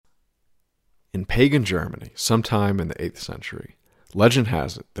In pagan Germany, sometime in the 8th century, legend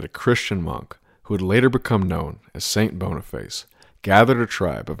has it that a Christian monk, who would later become known as Saint Boniface, gathered a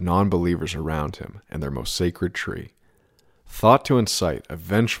tribe of non-believers around him and their most sacred tree. Thought to incite a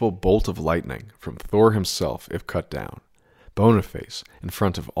vengeful bolt of lightning from Thor himself if cut down, Boniface, in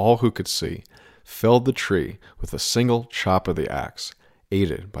front of all who could see, felled the tree with a single chop of the axe,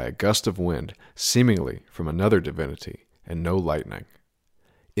 aided by a gust of wind seemingly from another divinity and no lightning.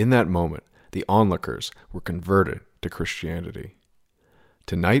 In that moment, the onlookers were converted to Christianity.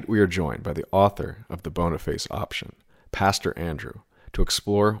 Tonight we are joined by the author of the Boniface Option, Pastor Andrew, to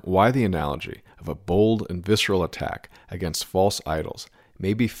explore why the analogy of a bold and visceral attack against false idols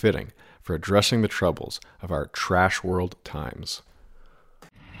may be fitting for addressing the troubles of our trash world times.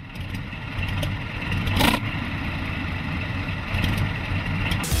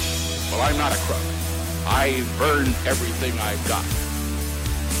 Well, I'm not a crook. I've burned everything I've got.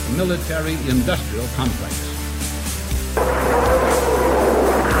 Military-industrial complex.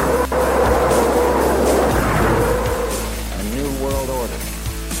 A new world order.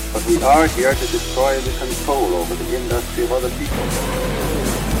 But we are here to destroy the control over the industry of other people.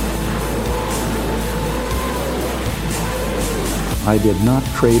 I did not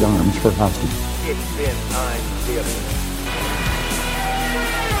trade arms for hostages. It's been time to live.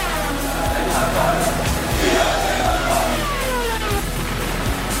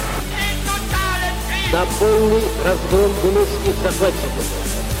 Напомни разгромленность и захваченность.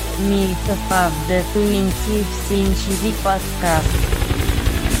 Myth of the 20th Century Podcast.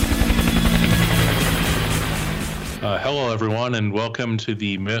 Hello, everyone, and welcome to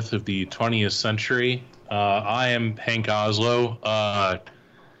the Myth of the 20th Century. I am Hank Oslo.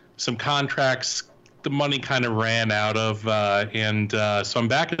 Some contracts, the money kind of ran out of, and so I'm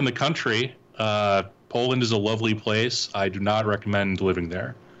back in the country. Poland is a lovely place. I do not recommend living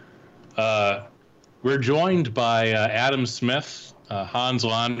there. We're joined by Adam Smith, Hans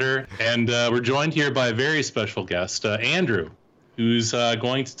Lander, and we're joined here by a very special guest, Andrew, who's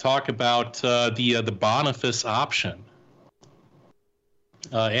going to talk about the Boniface Option.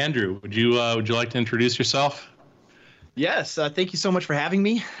 Andrew, would you like to introduce yourself? Yes, thank you so much for having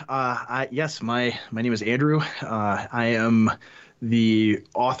me. Yes, my name is Andrew. I am the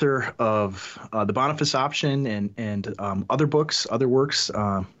author of the Boniface Option and other books, other works.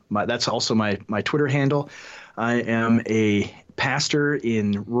 That's also my Twitter handle. I am a pastor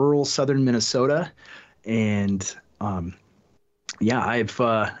in rural southern Minnesota, and I've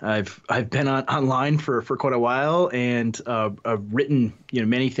been online for quite a while, and I've written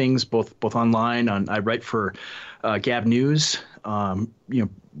many things both online. I write for Gab News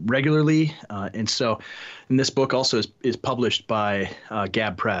regularly, and this book also is published by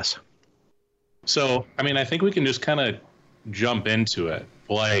Gab Press. So I think we can just kind of jump into it.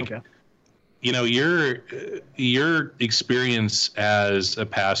 Like, okay. Your experience as a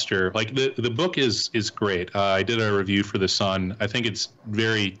pastor, like the book is great. I did a review for The Sun. I think it's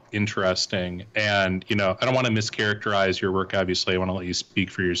very interesting, and I don't want to mischaracterize your work. Obviously, I want to let you speak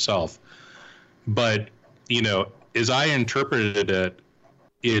for yourself. But as I interpreted it,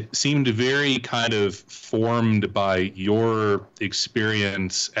 it seemed very kind of formed by your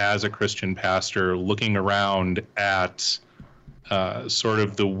experience as a Christian pastor, looking around at sort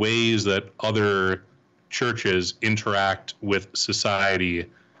of the ways that other churches interact with society,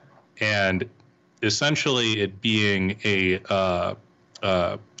 and essentially it being a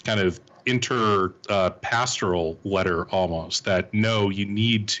kind of pastoral letter almost, that no, you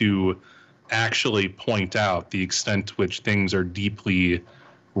need to actually point out the extent to which things are deeply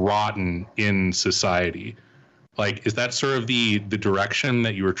rotten in society. Like, is that sort of the direction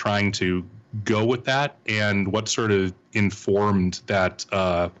that you were trying to go with that, and what sort of informed that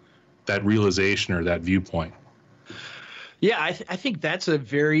realization or that viewpoint? Yeah, I think that's a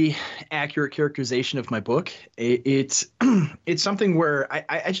very accurate characterization of my book. It's something where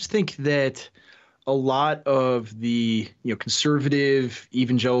I just think that a lot of the conservative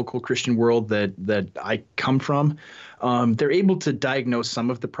evangelical Christian world that I come from, they're able to diagnose some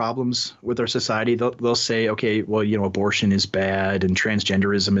of the problems with our society. They'll say, okay, well, abortion is bad, and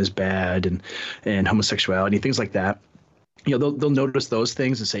transgenderism is bad, and homosexuality, things like that. They'll notice those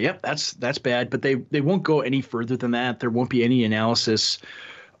things and say, yep, that's bad, but they won't go any further than that. There won't be any analysis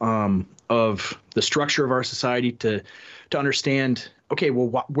of the structure of our society to understand, okay,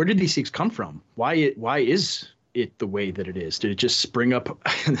 well, where did these things come from? Why is it the way that it is? Did it just spring up?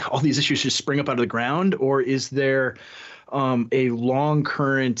 All these issues just spring up out of the ground, or is there a long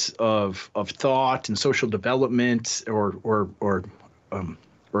current of thought and social development, or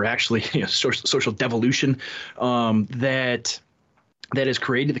actually social devolution that that has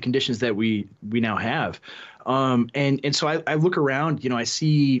created the conditions that we now have. And so I look around, I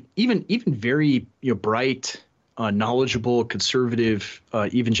see even very bright, knowledgeable, conservative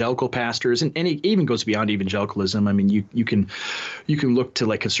evangelical pastors, and it even goes beyond evangelicalism. I mean, you can look to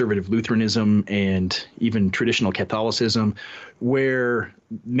like conservative Lutheranism and even traditional Catholicism, where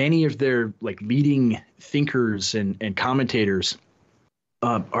many of their like leading thinkers and commentators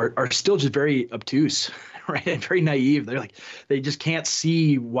are still just very obtuse, right, and very naive. They're like, they just can't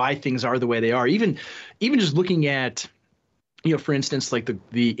see why things are the way they are. Even just looking at, for instance, like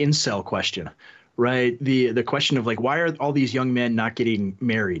the incel question, right? The question of like, why are all these young men not getting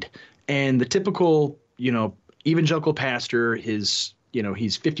married? And the typical, evangelical pastor is,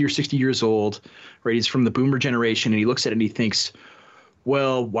 he's 50 or 60 years old, right? He's from the boomer generation, and he looks at it and he thinks,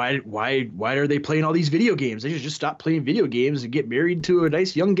 well, why are they playing all these video games? They should just stop playing video games and get married to a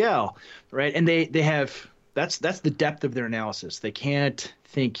nice young gal, right? And they have that's the depth of their analysis. They can't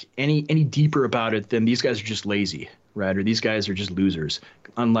think any deeper about it than these guys are just lazy, right? Or these guys are just losers.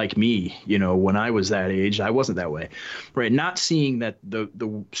 Unlike me, when I was that age, I wasn't that way, right? Not seeing that the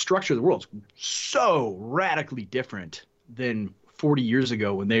structure of the world is so radically different than 40 years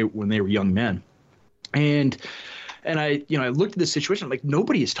ago when they were young men, and I looked at this situation, like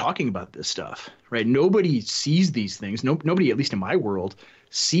nobody is talking about this stuff, right? Nobody sees these things. Nobody, at least in my world,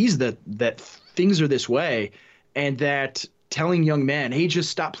 sees that things are this way, and that telling young men, hey, just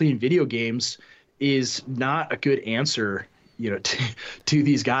stop playing video games is not a good answer, to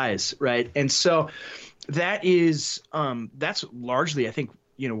these guys, right? And so that is that's largely, I think,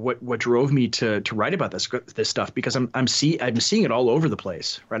 what drove me to write about this stuff, because I'm seeing it all over the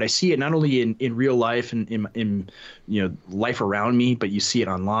place, right? I see it not only in real life and in life around me, but you see it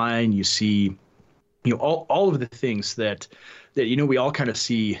online. You see all of the things that we all kind of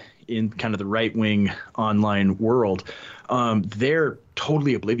see in kind of the right wing online world. They're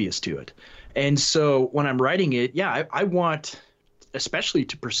totally oblivious to it. And so when I'm writing it, I want especially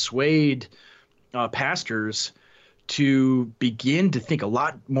to persuade pastors to begin to think a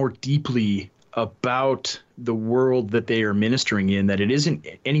lot more deeply about the world that they are ministering in, that it isn't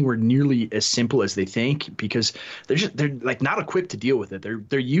anywhere nearly as simple as they think, because they're like not equipped to deal with it.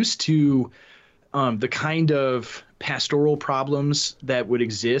 They're used to the kind of pastoral problems that would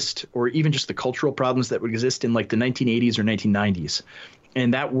exist, or even just the cultural problems that would exist in like the 1980s or 1990s.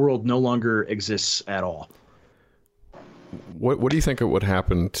 And that world no longer exists at all. What do you think it would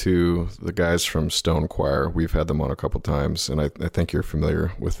happen to the guys from Stone Choir? We've had them on a couple times, and I think you're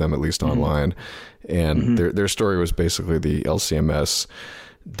familiar with them, at least online. And their story was basically the LCMS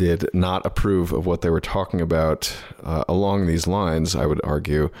did not approve of what they were talking about along these lines, I would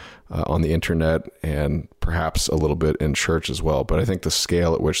argue, on the internet and perhaps a little bit in church as well. But I think the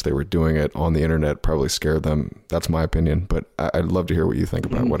scale at which they were doing it on the internet probably scared them. That's my opinion, but I'd love to hear what you think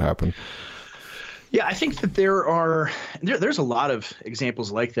about what happened. Yeah, I think that there's a lot of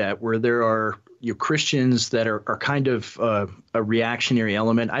examples like that, where there are Christians that are kind of a reactionary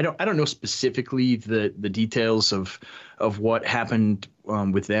element. I don't know specifically the details of what happened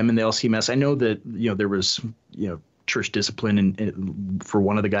with them in the LCMS. I know that there was church discipline for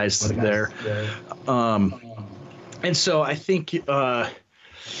one of the guys there. And so I think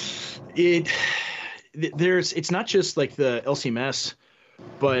it's not just like the LCMS,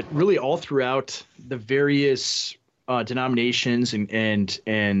 but really all throughout the various denominations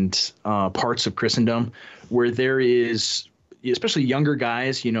and parts of Christendom, where there is, especially younger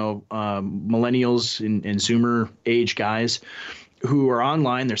guys, millennials and Zoomer age guys who are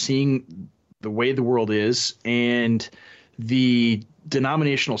online. They're seeing the way the world is, and the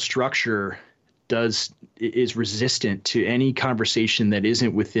denominational structure is resistant to any conversation that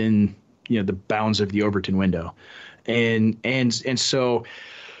isn't within the bounds of the Overton window. And so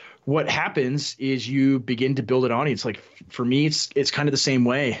what happens is you begin to build an audience. Like for me, it's kind of the same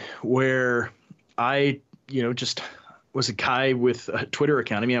way, where I, just was a guy with a Twitter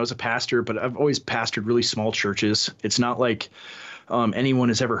account. I mean, I was a pastor, but I've always pastored really small churches. It's not like anyone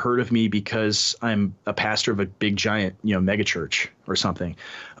has ever heard of me because I'm a pastor of a big giant, mega church or something.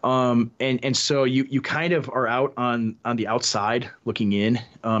 And so you kind of are out on the outside looking in,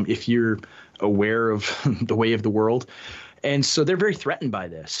 if you're aware of the way of the world. And so they're very threatened by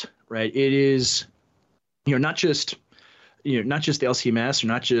this, right? It is, not just the LCMS, or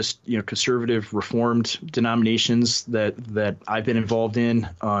not just, conservative reformed denominations that I've been involved in,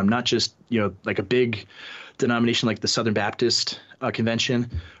 not just, like a big denomination like the Southern Baptist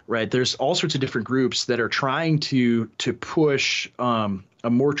Convention, right? There's all sorts of different groups that are trying to push a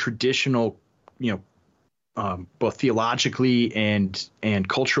more traditional, both theologically and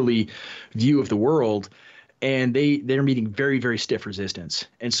culturally view of the world. and they're meeting very, very stiff resistance.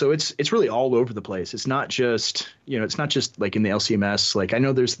 And so it's really all over the place. It's not just, it's not just like in the LCMS. Like I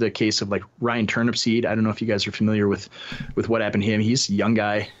know there's the case of like Ryan Turnipseed. I don't know if you guys are familiar with what happened to him. He's a young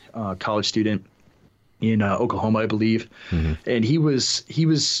guy, college student in Oklahoma, I believe. Mm-hmm. And he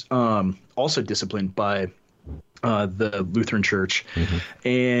was also disciplined by the Lutheran Church. Mm-hmm.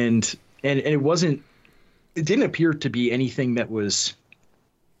 And it didn't appear to be anything that was,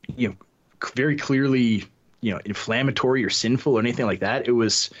 very clearly, inflammatory or sinful or anything like that. It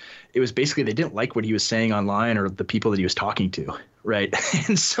was basically they didn't like what he was saying online or the people that he was talking to. Right.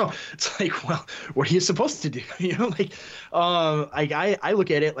 And so it's like, well, what are you supposed to do? I look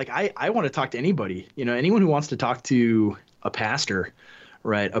at it like I want to talk to anybody, anyone who wants to talk to a pastor,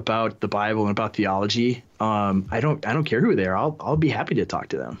 right, about the Bible and about theology. I don't care who they are. I'll be happy to talk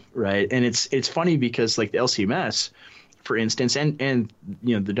to them. Right. And it's funny because like the LCMS, for instance, and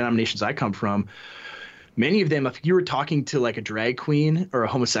the denominations I come from, many of them, if you were talking to like a drag queen or a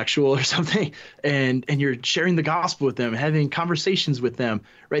homosexual or something, and you're sharing the gospel with them, having conversations with them,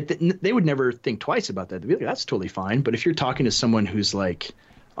 right, they would never think twice about that. They'd be like, that's totally fine. But if you're talking to someone who's like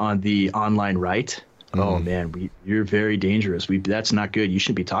on the online right, oh man, you're very dangerous. That's not good. You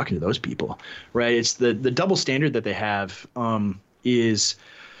shouldn't be talking to those people, right? It's the double standard that they have is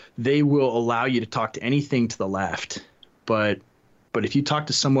they will allow you to talk to anything to the left, but if you talk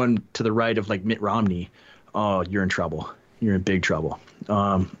to someone to the right of like Mitt Romney, oh, you're in trouble. You're in big trouble.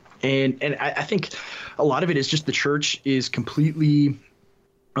 And I think a lot of it is just the church is completely,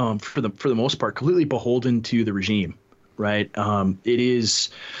 for the most part, completely beholden to the regime. Right. It is,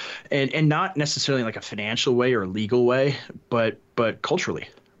 and not necessarily like a financial way or a legal way, but culturally.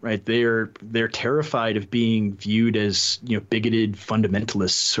 Right. They're terrified of being viewed as, bigoted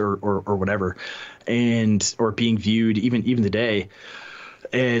fundamentalists or whatever, or being viewed even today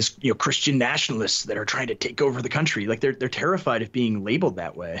as, Christian nationalists that are trying to take over the country. Like they're terrified of being labeled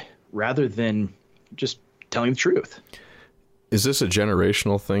that way rather than just telling the truth. Is this a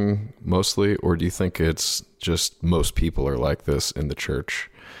generational thing mostly, or do you think it's just most people are like this in the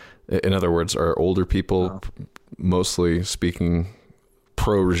church? In other words, are older people mostly speaking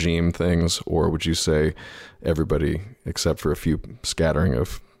pro-regime things, or would you say everybody except for a few scattering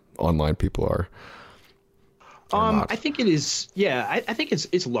of online people are? I think it is. Yeah, I think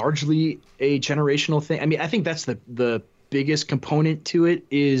it's largely a generational thing. I mean, I think that's the biggest component to it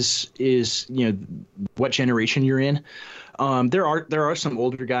is what generation you're in. There are some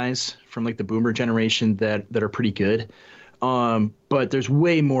older guys from like the boomer generation that are pretty good. But there's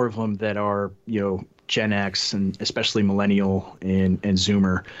way more of them that are, Gen X and especially millennial and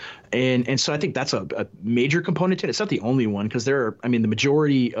Zoomer. And so I think that's a major component to it. It's not the only one because the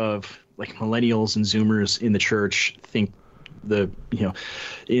majority of like millennials and Zoomers in the church think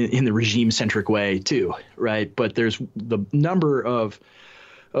in the regime centric way too. Right. But there's the number of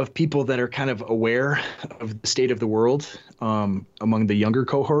people that are kind of aware of the state of the world among the younger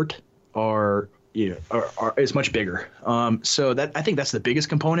cohort is much bigger. So that I think that's the biggest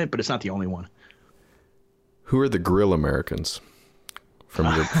component, but it's not the only one. Who are the Grill Americans from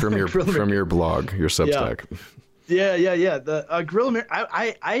your blog, your Substack? Yeah. The Grill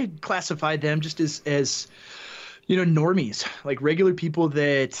I classify them just as normies, like regular people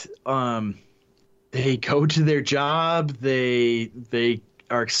that they go to their job, they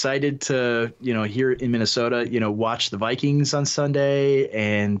are excited to, here in Minnesota, watch the Vikings on Sunday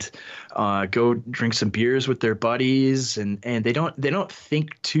and go drink some beers with their buddies. And they don't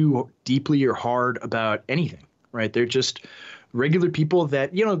think too deeply or hard about anything, right? They're just regular people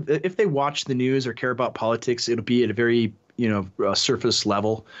that, if they watch the news or care about politics, it'll be at a very, surface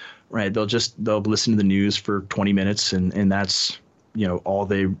level, right? They'll listen to the news for 20 minutes and that's, all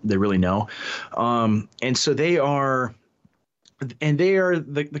they really know. And so they are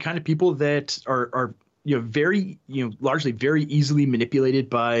the kind of people that are very, largely very easily manipulated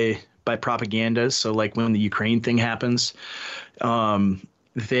by propaganda. So like when the Ukraine thing happens,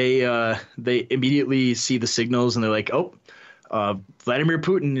 they immediately see the signals and they're like, oh, Vladimir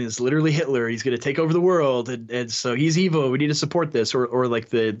Putin is literally Hitler. He's going to take over the world. And so he's evil. We need to support this. Or like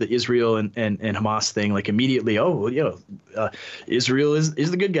the Israel and Hamas thing, like immediately, Israel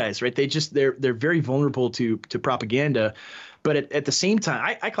is the good guys, right? They're very vulnerable to propaganda. But at the same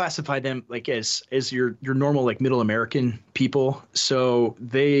time, I classify them like as your normal like middle American people. So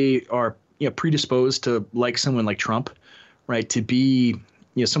they are predisposed to like someone like Trump, right? To be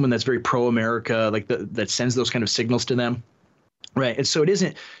someone that's very pro-America, like that sends those kind of signals to them. Right. And so it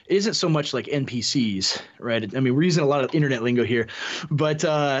isn't so much like NPCs, right? I mean, we're using a lot of internet lingo here, but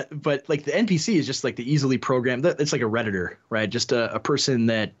like the NPC is just like the easily programmed, it's like a Redditor, right? Just a person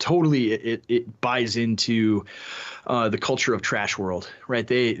that totally it buys into the culture of Trash World, right?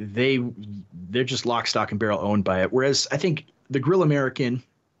 They're just lock, stock, and barrel owned by it. Whereas I think the Grill American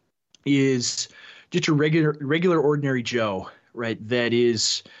is just a regular ordinary Joe, right? That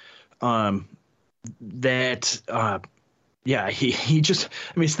is yeah, he just,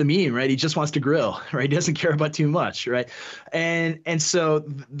 I mean, it's the meme, right? He just wants to grill, right? He doesn't care about too much, right? And so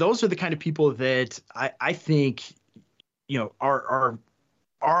those are the kind of people that I think, are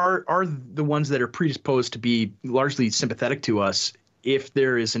the ones that are predisposed to be largely sympathetic to us if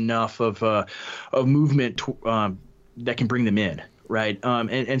there is enough of movement that can bring them in, right?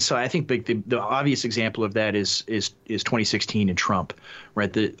 And so I think the obvious example of that is 2016 and Trump,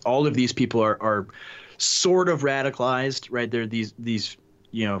 right? All of these people are sort of radicalized, right? They're these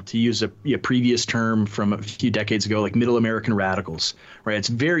to use a previous term from a few decades ago, like middle American radicals, right? It's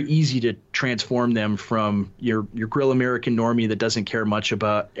very easy to transform them from your Grill American normie that doesn't care much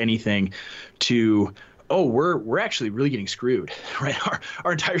about anything to, oh, we're actually really getting screwed, right?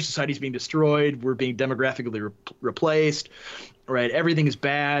 Our entire society is being destroyed. We're being demographically replaced, right? Everything is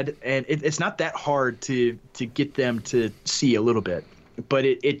bad, and it's not that hard to get them to see a little bit, but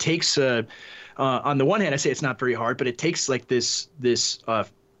it takes on the one hand, I say it's not very hard, but it takes like this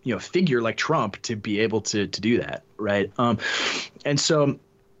figure like Trump to be able to do that, right? And so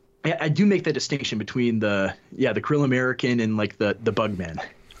I do make that distinction between the Grill American and like the Bugman,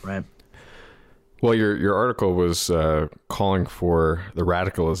 right? Well, your article was calling for the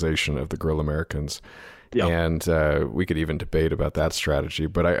radicalization of the Grill Americans, and we could even debate about that strategy.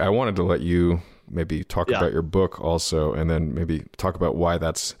 But I wanted to let you maybe talk about your book also, and then maybe talk about why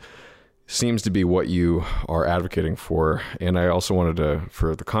that's seems to be what you are advocating for. And I also wanted to,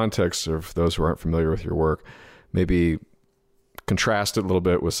 for the context of those who aren't familiar with your work, maybe contrast it a little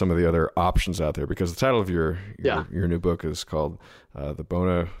bit with some of the other options out there, because the title of your new book is called The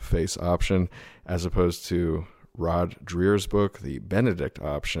Boniface Option, as opposed to Rod Dreher's book, The Benedict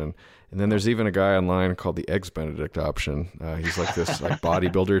Option. And then there's even a guy online called the Eggs Benedict Option. He's like this like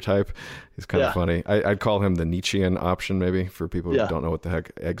bodybuilder type. He's kind of funny. I'd call him the Nietzschean option, maybe, for people who don't know what the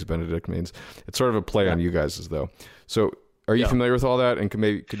heck Eggs Benedict means. It's sort of a play on you guys, as though. So are you familiar with all that? And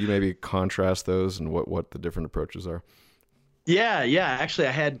could you maybe contrast those and what the different approaches are? Yeah. Actually,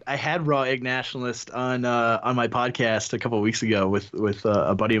 I had Raw Egg Nationalist on my podcast a couple of weeks ago with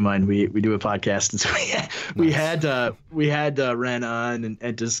a buddy of mine. We do a podcast, and so we had Ren on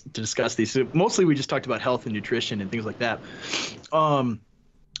and just to discuss these. So mostly we just talked about health and nutrition and things like that.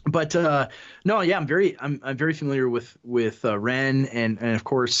 But I'm very familiar with Ren and of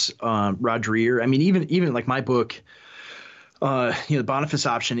course Rod Dreher. I mean, even like my book, the Boniface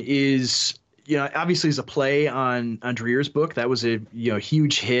Option is, obviously is a play on Dreher's book. That was a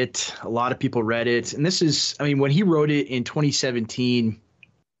huge hit. A lot of people read it. And this is, I mean, when he wrote it in 2017,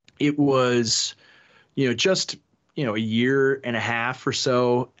 it was, just, a year and a half or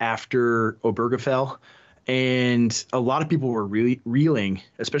so after Obergefell. And a lot of people were really reeling,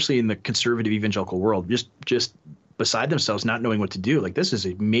 especially in the conservative evangelical world, just beside themselves, not knowing what to do. Like, this is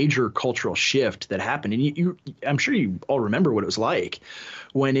a major cultural shift that happened. And I'm sure you all remember what it was like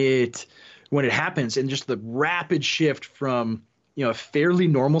when it happens, and just the rapid shift from, a fairly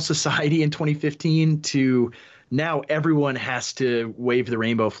normal society in 2015 to now everyone has to wave the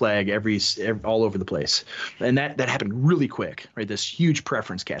rainbow flag all over the place. And that happened really quick, right? This huge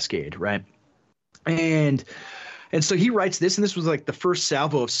preference cascade, right? And so he writes this, and this was like the first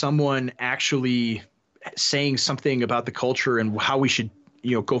salvo of someone actually saying something about the culture and how we should,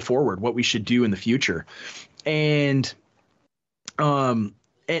 go forward, what we should do in the future. And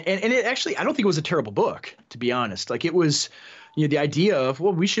it actually, I don't think it was a terrible book, to be honest. Like, it was, the idea of,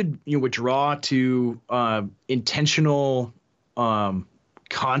 well, we should, withdraw to intentional,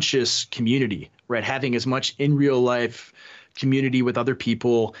 conscious community, right? Having as much in real life community with other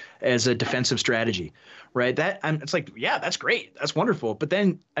people as a defensive strategy, right? It's like, yeah, that's great. That's wonderful. But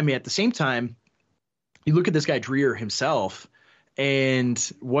then, I mean, at the same time, you look at this guy Dreher himself,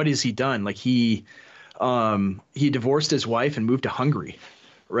 and what has he done? Like, he divorced his wife and moved to Hungary.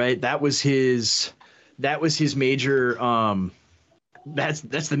 Right. That was his major. That's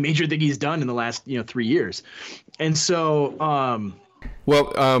the major thing he's done in the last 3 years. And so.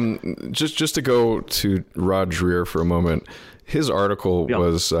 Just to go to Rod Dreher for a moment, his article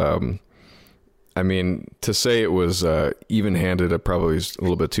was. I mean, to say it was even-handed, probably is a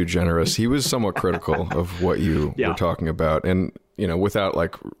little bit too generous. He was somewhat critical of what you were talking about, and without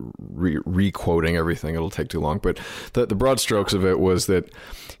like re-quoting everything, it'll take too long. But the broad strokes of it was that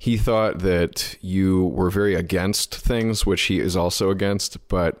he thought that you were very against things, which he is also against,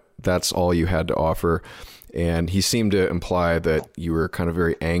 but that's all you had to offer. And he seemed to imply that you were kind of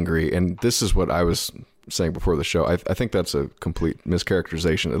very angry. And this is what I was saying before the show. I think that's a complete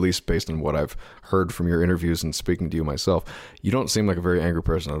mischaracterization, at least based on what I've heard from your interviews and speaking to you myself. You don't seem like a very angry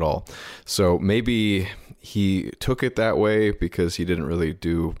person at all. So maybe he took it that way because he didn't really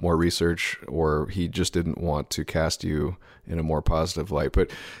do more research, or he just didn't want to cast you in a more positive light. But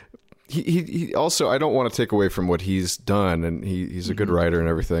he also, I don't want to take away from what he's done, and he's a good writer and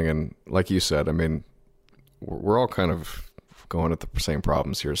everything. And like you said, I mean, we're all kind of going at the same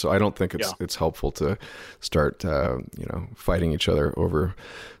problems here. So I don't think it's helpful to start, fighting each other over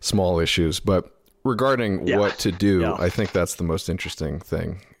small issues. But regarding what to do, I think that's the most interesting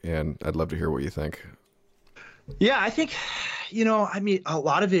thing. And I'd love to hear what you think. Yeah, I think, a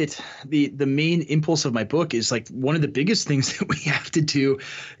lot of it, the main impulse of my book is like one of the biggest things that we have to do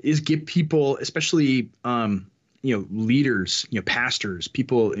is get people, especially, leaders, pastors,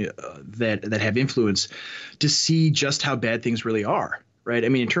 people that have influence, to see just how bad things really are. Right. I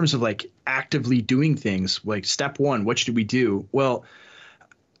mean, in terms of like actively doing things, like step one, what should we do? Well,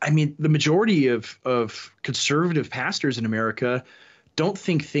 I mean, the majority of conservative pastors in America don't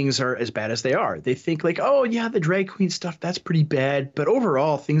think things are as bad as they are. They think like, oh yeah, the drag queen stuff, that's pretty bad, but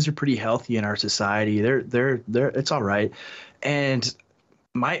overall things are pretty healthy in our society. They're it's all right. And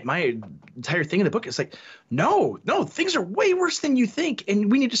my entire thing in the book is like, no, things are way worse than you think, and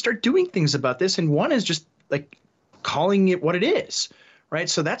we need to start doing things about this. And one is just like calling it what it is, right?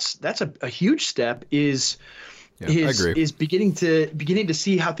 So that's a huge step. Is beginning to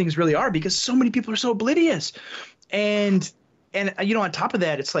see how things really are, because so many people are so oblivious. And on top of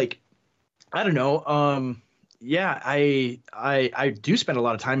that, it's like, I don't know. I do spend a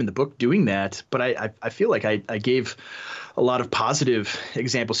lot of time in the book doing that, but I feel like I gave a lot of positive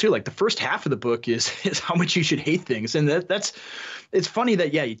examples here. Like the first half of the book is how much you should hate things. And it's funny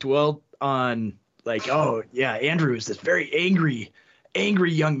that, you dwell on like, oh yeah, Andrew is this very angry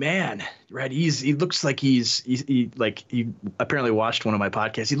young man, right? He looks like he apparently watched one of my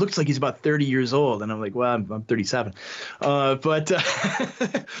podcasts. He looks like he's about 30 years old. And I'm like, well, I'm 37. But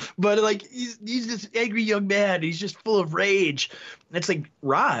like he's this angry young man. He's just full of rage. And it's like,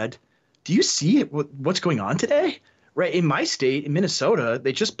 Rod, do you see what's going on today? Right. In my state, in Minnesota,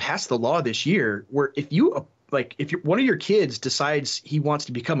 they just passed the law this year where if one of your kids decides he wants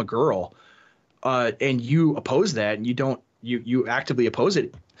to become a girl, and you oppose that, and you actively oppose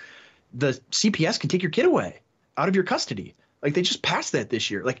it, the CPS can take your kid away out of your custody. Like they just passed that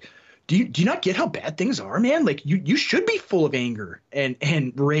this year. Like, do you not get how bad things are, man? Like you should be full of anger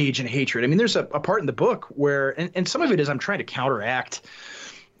and rage and hatred. I mean, there's a part in the book where, and some of it is I'm trying to counteract,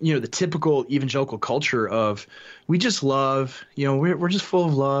 the typical evangelical culture of we just love, we're just full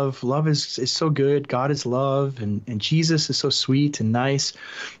of love. Love is so good. God is love, and Jesus is so sweet and nice.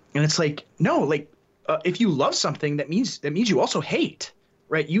 And it's like, no, like, if you love something, that means you also hate,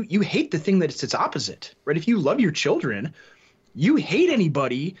 right? You hate the thing that it's its opposite, right? If you love your children, you hate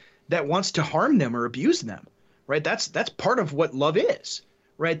anybody that wants to harm them or abuse them, right? That's part of what love is,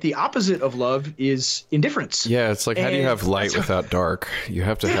 right? The opposite of love is indifference. Yeah, it's like, how do you have light without dark? You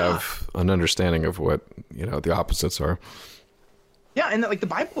have to have an understanding of what, the opposites are. Yeah, and like the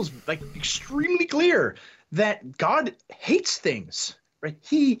Bible is like extremely clear that God hates things. Right,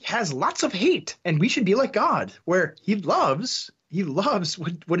 he has lots of hate, and we should be like God, where he loves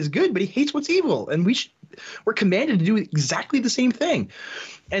what is good, but he hates what's evil, and we're commanded to do exactly the same thing.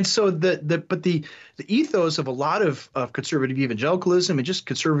 And so the ethos of a lot of conservative evangelicalism and just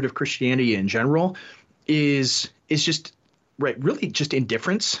conservative Christianity in general is just really just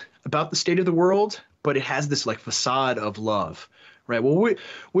indifference about the state of the world, but it has this like facade of love, right? Well,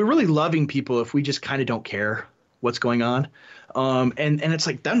 we're really loving people if we just kind of don't care what's going on. And it's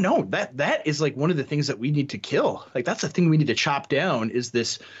like, no, that is like one of the things that we need to kill. Like that's the thing we need to chop down, is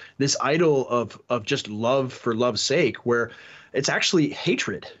this idol of just love for love's sake, where it's actually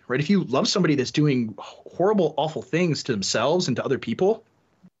hatred, right? If you love somebody that's doing horrible, awful things to themselves and to other people,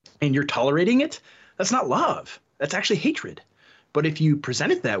 and you're tolerating it, that's not love. That's actually hatred. But if you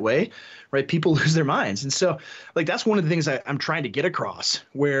present it that way, right, people lose their minds. And so like, that's one of the things I'm trying to get across,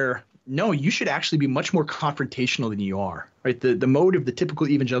 where no, you should actually be much more confrontational than you are, right? The mode of the typical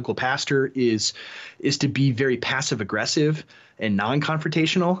evangelical pastor is to be very passive aggressive and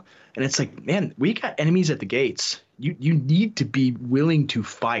non-confrontational. And it's like, man, we got enemies at the gates. You need to be willing to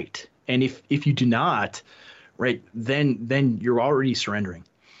fight. And if you do not, right, then you're already surrendering.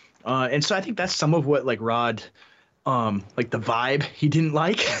 And so I think that's some of what like Rod like the vibe he didn't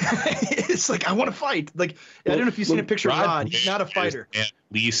like. It's like, I want to fight. Like, I don't know if you've seen a picture of Rod. He's not a fighter. At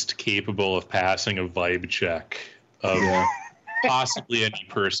least capable of passing a vibe check of possibly any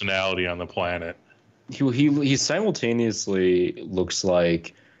personality on the planet. He simultaneously looks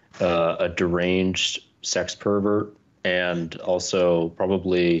like a deranged sex pervert and also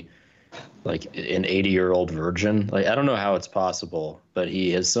probably like an 80-year-old virgin. Like, I don't know how it's possible, but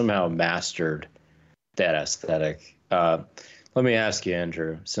he has somehow mastered that aesthetic. Let me ask you,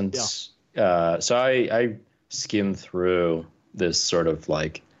 Andrew, since so I skimmed through this sort of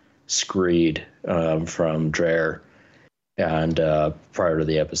like screed from Dreher and prior to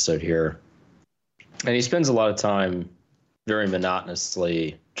the episode here, and he spends a lot of time very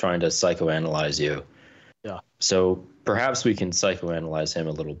monotonously trying to psychoanalyze you. Yeah. So perhaps we can psychoanalyze him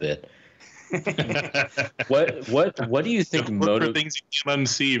a little bit. What do you think for things you can't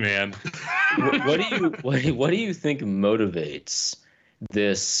unsee, man? what do you think motivates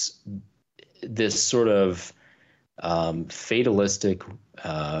this sort of fatalistic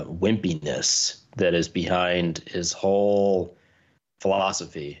wimpiness that is behind his whole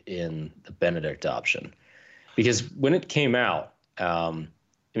philosophy in the Benedict option? Because when it came out, I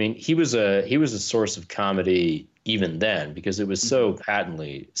mean, he was a source of comedy even then because it was so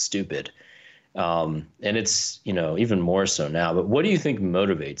patently stupid. And it's, even more so now. But what do you think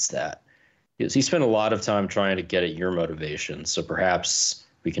motivates that? Because he spent a lot of time trying to get at your motivation. So perhaps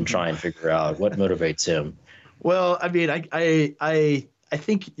we can try and figure out what motivates him. Well, I mean, I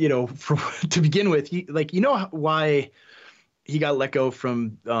think, to begin with, why he got let go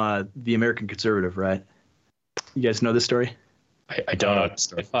from the American Conservative, right? You guys know this story? I don't know this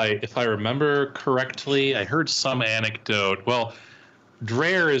story. If I remember correctly, I heard some anecdote. Well,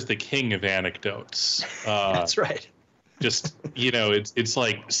 Dreher is the king of anecdotes. That's right. Just, it's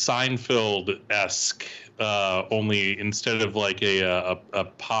like Seinfeld-esque, only instead of like a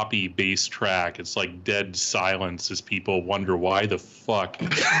poppy bass track, it's like dead silence as people wonder why the fuck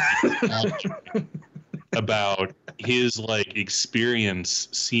about his like experience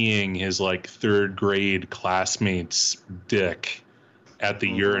seeing his like third grade classmate's dick at the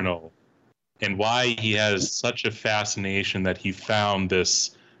urinal. And why he has such a fascination that he found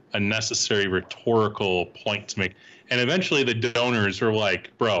this unnecessary rhetorical point to make. And eventually the donors were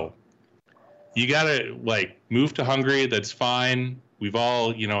like, bro, you got to like move to Hungary. That's fine. We've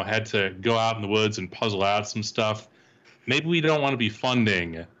all, had to go out in the woods and puzzle out some stuff. Maybe we don't want to be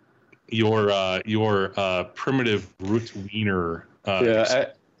funding your primitive root wiener.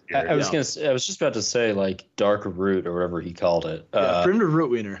 I was just about to say like dark root or whatever he called it. Primitive root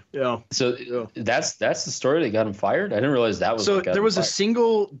wiener. Yeah. So that's the story that got him fired. I didn't realize that was. So there was a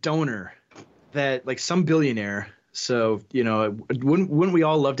single donor that like some billionaire. So wouldn't we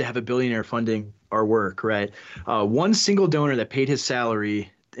all love to have a billionaire funding our work, right? One single donor that paid his salary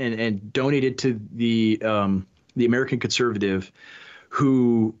and donated to the American Conservative,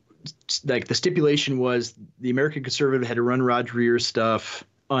 who like the stipulation was the American Conservative had to run Rod Dreher's stuff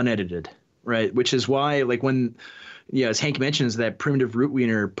unedited, right? Which is why, like, when, as Hank mentions, that primitive root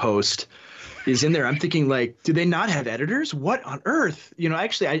wiener post is in there, I'm thinking, like, do they not have editors? What on earth?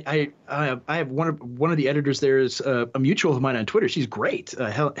 Actually, I have one of the editors there is a mutual of mine on Twitter. She's great,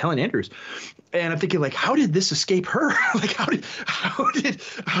 Helen Andrews, and I'm thinking, like, how did this escape her? Like, how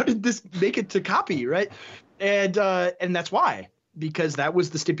did this make it to copy, right? And that's why, because that was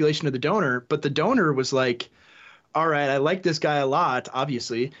the stipulation of the donor. But the donor was like, all right, I like this guy a lot,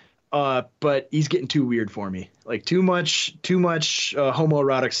 obviously, but he's getting too weird for me. Like too much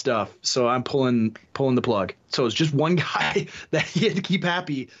homoerotic stuff. So I'm pulling the plug. So it's just one guy that he had to keep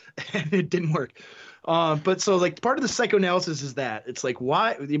happy, and it didn't work. But so like part of the psychoanalysis is that it's like,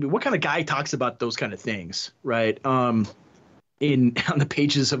 why? I mean, what kind of guy talks about those kind of things, right? On the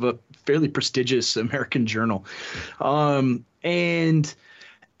pages of a fairly prestigious American journal,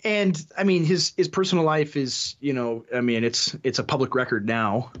 And I mean, his personal life is, it's a public record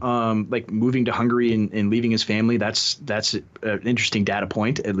now. Like moving to Hungary and leaving his family, that's an interesting data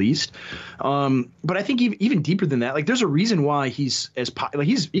point, at least. But I think even deeper than that, like there's a reason why he's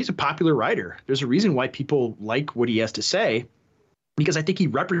he's a popular writer. There's a reason why people like what he has to say, because I think he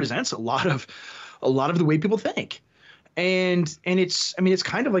represents a lot of the way people think. And it's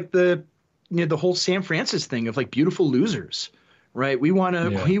kind of like the whole Sam Francis thing of like beautiful losers. Right. We want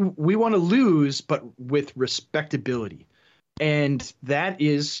to lose, but with respectability. And that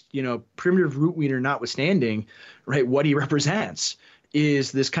is, primitive root wiener notwithstanding, right? What he represents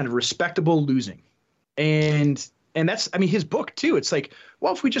is this kind of respectable losing. And that's, his book too. It's like,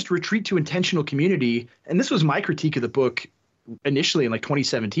 well, if we just retreat to intentional community, and this was my critique of the book initially in like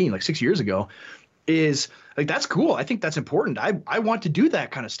 2017, like 6 years ago, is like, that's cool. I think that's important. I want to do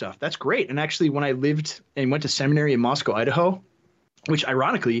that kind of stuff. That's great. And actually, when I lived and went to seminary in Moscow, Idaho, which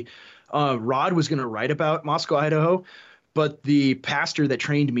ironically, Rod was going to write about Moscow, Idaho, but the pastor that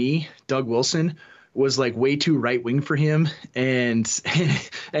trained me, Doug Wilson, was like way too right wing for him, and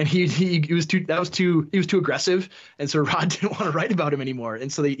he was too aggressive, and so Rod didn't want to write about him anymore, and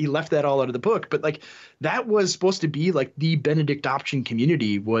so he left that all out of the book. But like, that was supposed to be like the Benedict Option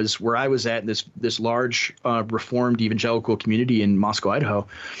community was where I was at, in this large Reformed evangelical community in Moscow, Idaho,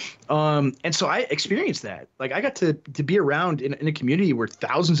 and so I experienced that. Like, I got to be around in a community where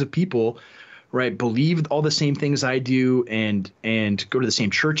thousands of people, right, believe all the same things I do, and go to the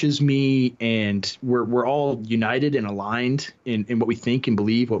same church as me, and we're all united and aligned in what we think and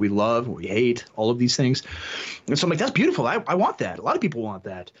believe, what we love, what we hate, all of these things. And so I'm like, that's beautiful. I want that. A lot of people want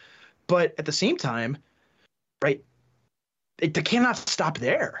that. But at the same time, right, it cannot stop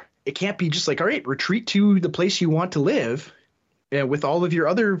there. It can't be just like, all right, retreat to the place you want to live with all of your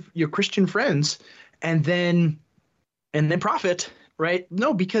other Christian friends, and then profit, right?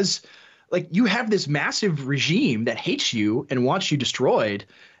 No, because like, you have this massive regime that hates you and wants you destroyed,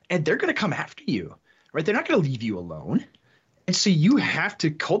 and they're going to come after you, right? They're not going to leave you alone. And so you have to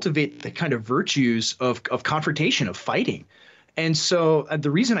cultivate the kind of virtues of confrontation, of fighting. And so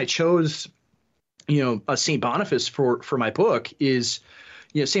the reason I chose, St. Boniface for my book is,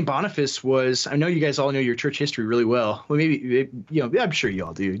 St. Boniface was, I know you guys all know your church history really well. Well, maybe, I'm sure you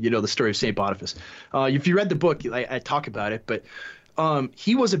all do. You know the story of St. Boniface. If you read the book, I talk about it, but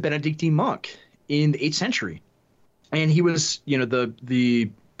he was a Benedictine monk in the 8th century, and he was,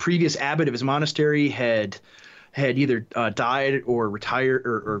 the previous abbot of his monastery had either died or retired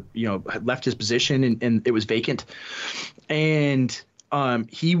or had left his position, and it was vacant, and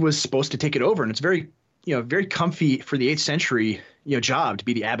he was supposed to take it over. And it's very comfy for the 8th century job to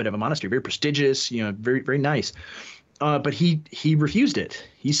be the abbot of a monastery, very prestigious, very, very nice. But he refused it.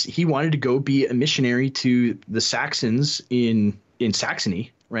 He wanted to go be a missionary to the Saxons in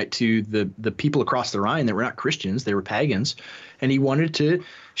Saxony, right, to the people across the Rhine that were not Christians, they were pagans, and he wanted to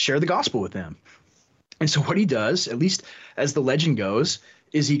share the gospel with them. And so what he does, at least as the legend goes,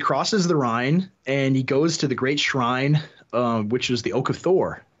 is he crosses the Rhine and he goes to the great shrine, which was the Oak of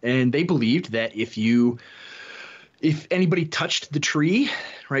Thor. And they believed that if anybody touched the tree,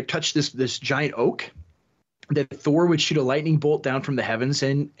 right, touched this giant oak, that Thor would shoot a lightning bolt down from the heavens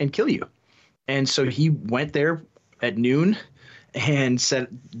and kill you. And so he went there at noon and said,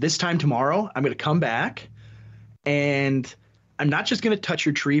 this time tomorrow, I'm going to come back, and I'm not just going to touch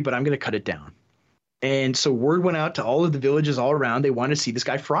your tree, but I'm going to cut it down. And so word went out to all of the villages all around. They wanted to see this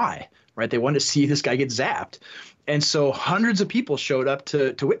guy fry, right? They wanted to see this guy get zapped. And so hundreds of people showed up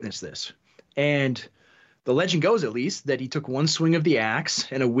to witness this. And the legend goes, at least, that he took one swing of the axe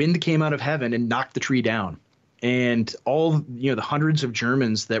and a wind came out of heaven and knocked the tree down. And all, the hundreds of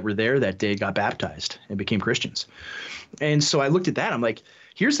Germans that were there that day got baptized and became Christians. And so I looked at that. I'm like,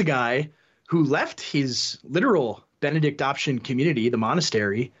 here's the guy who left his literal Benedict Option community, the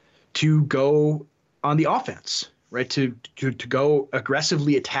monastery, to go on the offense, right? To go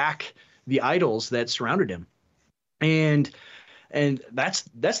aggressively attack the idols that surrounded him. And that's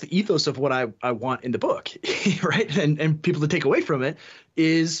the ethos of what I want in the book, right? And people to take away from it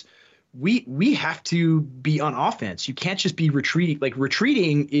is we have to be on offense. You can't just be retreating. Like,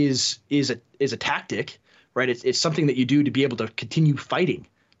 retreating is a tactic, right? It's something that you do to be able to continue fighting,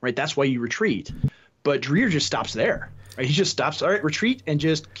 right? That's why you retreat. But Dreher just stops there. Right? He just stops. All right, retreat, and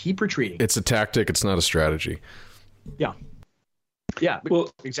just keep retreating. It's a tactic. It's not a strategy. Yeah. Well,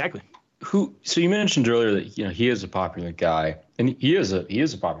 exactly. So you mentioned earlier that he is a popular guy, and he is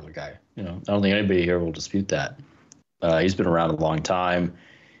a popular guy. I don't think anybody here will dispute that. He's been around a long time.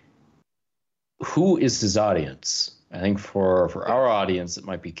 Who is his audience? I think for our audience that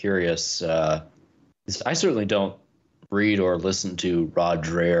might be curious, I certainly don't read or listen to Rod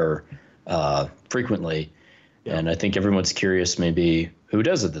Dreher frequently, and I think everyone's curious maybe who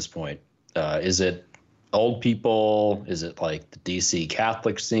does at this point. Is it old people? Is it like the DC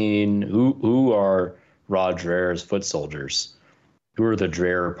Catholic scene? Who are Rod Dreher's foot soldiers? Who are the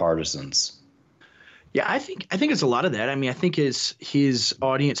Dreher partisans? Yeah, I think it's a lot of that. I mean, I think his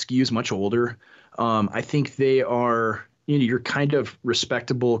audience skews much older. I think they are, your kind of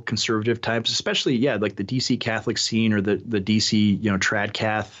respectable conservative types, especially, like the DC Catholic scene or the DC, trad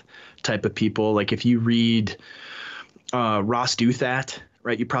cath type of people. Like, if you read Ross Douthat,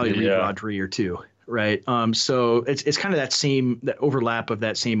 right, you probably read Rod Dreher too, right? So it's kind of that overlap of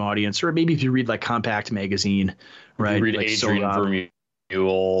that same audience. Or maybe if you read like Compact Magazine, right? You read like Adrian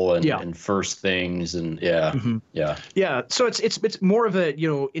Vermeule and First Things, and So it's more of a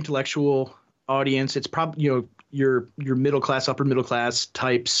intellectual audience. It's probably, your middle class, upper middle class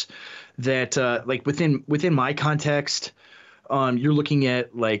types that like within my context, you're looking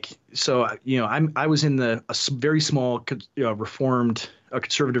at like, so, I was in a very small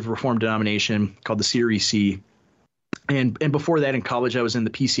conservative reformed denomination called the Series C. And before that in college, I was in the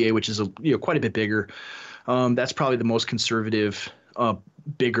PCA, which is quite a bit bigger. That's probably the most conservative,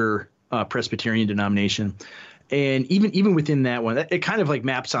 bigger Presbyterian denomination. And even within that one, it kind of like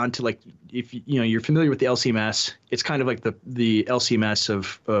maps onto like, if you're familiar with the LCMS, it's kind of like the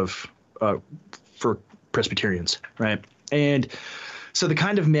LCMS for Presbyterians, right? And so the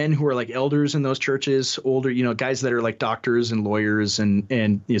kind of men who are like elders in those churches, older, guys that are like doctors and lawyers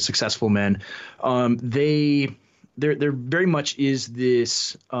and successful men, there very much is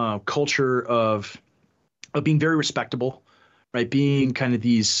this culture of being very respectable, right? Being kind of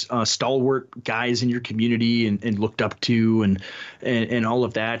these stalwart guys in your community and looked up to and all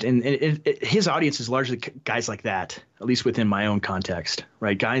of that. And his audience is largely guys like that, at least within my own context,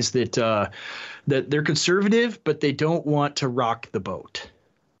 right? Guys that they're conservative, but they don't want to rock the boat,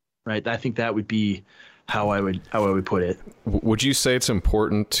 right? I think that would be how I would put it. Would you say it's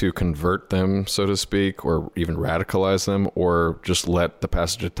important to convert them, so to speak, or even radicalize them, or just let the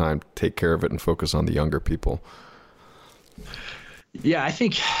passage of time take care of it and focus on the younger people? Yeah, I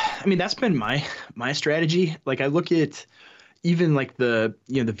mean, that's been my strategy. Like I look at even like the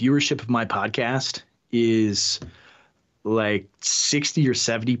viewership of my podcast is like 60 or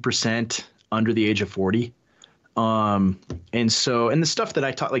 70% under the age of 40. And the stuff that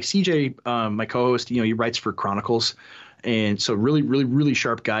I taught, like CJ, my co-host, he writes for Chronicles, and so really, really, really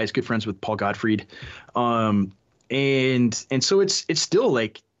sharp guys, good friends with Paul Gottfried. And so it's still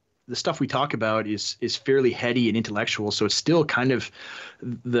like the stuff we talk about is fairly heady and intellectual. So it's still kind of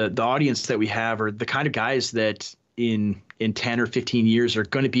the audience that we have are the kind of guys that in 10 or 15 years are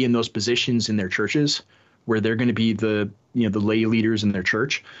going to be in those positions in their churches where they're going to be the lay leaders in their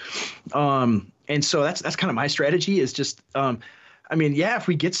church. And so that's kind of my strategy is just, if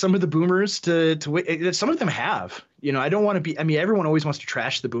we get some of the boomers to some of them have, I don't want to be, everyone always wants to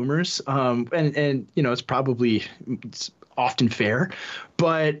trash the boomers. It's often fair,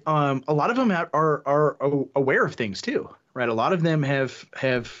 but a lot of them are aware of things too, right? A lot of them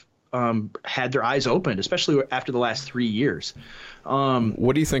have had their eyes opened, especially after the last 3 years.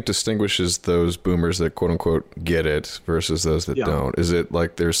 What do you think distinguishes those boomers that quote unquote get it versus those that don't? Is it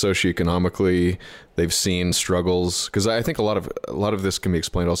like they're socioeconomically, they've seen struggles? Because I think a lot of this can be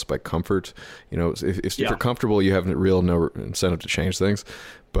explained also by comfort. If you're comfortable, you have no incentive to change things.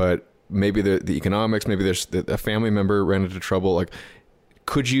 But maybe the economics, maybe there's a family member ran into trouble. Like,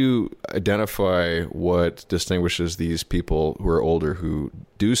 could you identify what distinguishes these people who are older who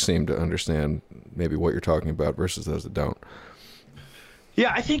do seem to understand maybe what you're talking about versus those that don't?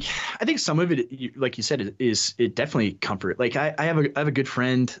 Yeah, I think some of it, like you said, is definitely comfort. Like I have a good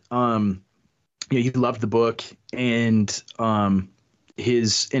friend. He loved the book, and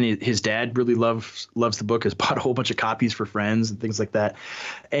his dad really loves the book. Has bought a whole bunch of copies for friends and things like that.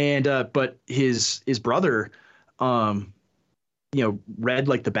 And but his brother, read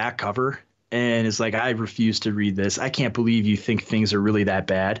like the back cover and is like, I refuse to read this. I can't believe you think things are really that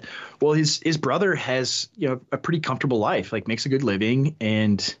bad. Well, his brother has, a pretty comfortable life, like makes a good living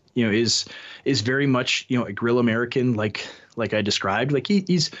and, is very much, a grill American, like I described. Like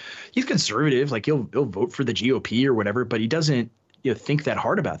he's conservative, like he'll vote for the GOP or whatever, but he doesn't, think that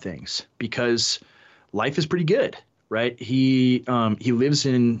hard about things because life is pretty good, right? He lives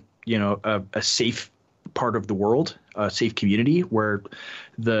in, a safe part of the world, a safe community where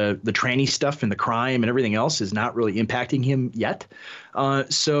the tranny stuff and the crime and everything else is not really impacting him yet.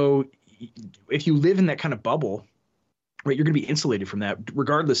 So if you live in that kind of bubble, right, you're going to be insulated from that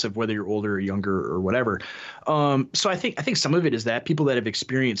regardless of whether you're older or younger or whatever. So I think some of it is that people that have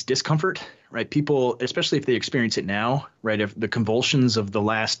experienced discomfort, right? People, especially if they experience it now, right? If the convulsions of the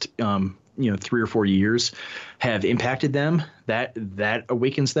last, 3 or 4 years have impacted them, that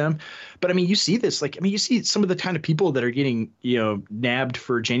awakens them. But you see this, you see some of the kind of people that are getting, nabbed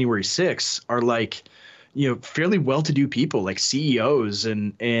for January 6th are like, fairly well-to-do people like CEOs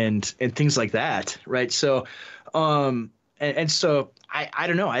and things like that. Right. So, and so I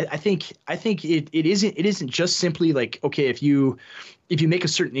don't know. I think it isn't just simply like, okay, if you make a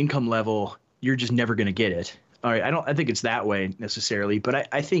certain income level, you're just never going to get it. All right. I think it's that way necessarily, but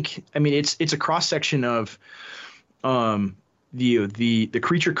I think it's a cross section of the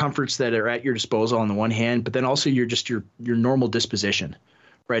creature comforts that are at your disposal on the one hand, but then also your normal disposition,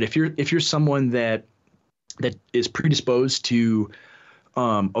 right? If you're someone that is predisposed to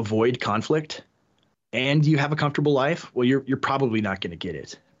avoid conflict and you have a comfortable life, well, you're probably not going to get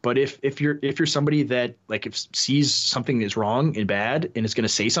it, But if you're somebody that like if sees something is wrong and bad and is going to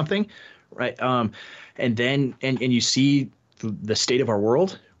say something, right? And then and you see the state of our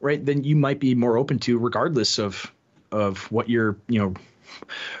world, right? Then you might be more open to, regardless of what your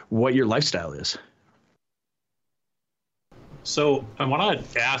what your lifestyle is. So I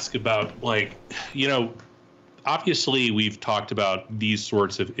want to ask about, like, obviously we've talked about these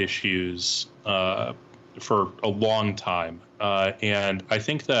sorts of issues for a long time. And I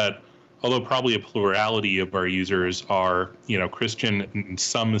think that although probably a plurality of our users are, Christian in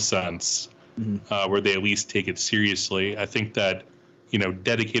some sense, where they at least take it seriously, I think that,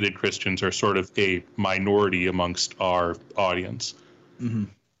 dedicated Christians are sort of a minority amongst our audience. Mm-hmm.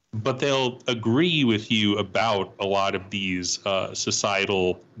 But they'll agree with you about a lot of these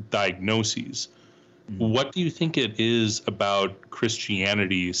societal diagnoses. What do you think it is about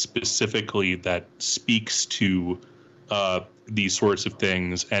Christianity specifically that speaks to these sorts of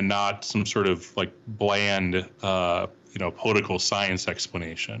things, and not some sort of like bland, political science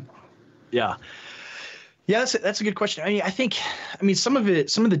explanation? Yeah. Yeah, that's a good question. I mean, some of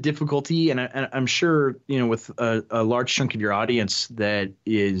the difficulty, and I'm sure, with a large chunk of your audience that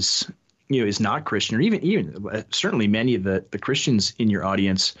is not Christian, or even certainly many of the Christians in your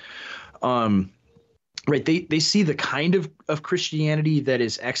audience, right? They see the kind of Christianity that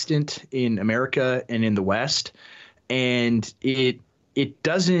is extant in America and in the West, and it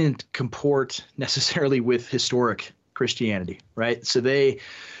doesn't comport necessarily with historic Christianity, right? So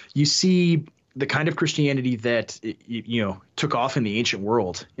you see the kind of Christianity that took off in the ancient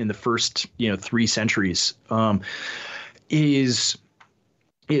world in the first 3 centuries is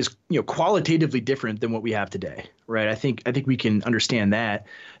qualitatively different than what we have today, right? I think we can understand that,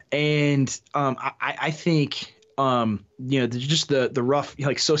 and I think just the rough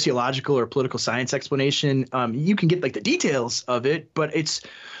like sociological or political science explanation, you can get like the details of it, but it's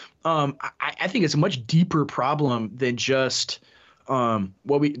I think it's a much deeper problem than just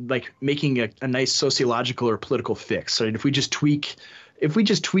what we like making a nice sociological or political fix. So if we just tweak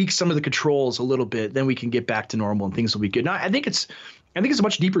some of the controls a little bit, then we can get back to normal and things will be good. Now, I think it's a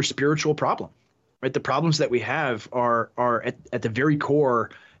much deeper spiritual problem, right? The problems that we have are at the very core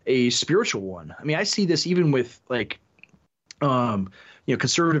a spiritual one. I mean, I see this even with like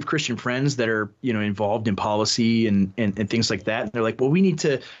conservative Christian friends that are involved in policy and things like that. And they're like, well, we need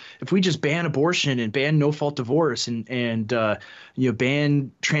to, if we just ban abortion and ban no fault divorce and ban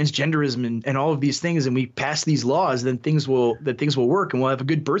transgenderism and all of these things, and we pass these laws, then things will work and we'll have a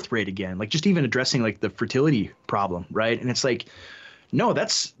good birth rate again. Like just even addressing like the fertility problem, right? And it's like, no,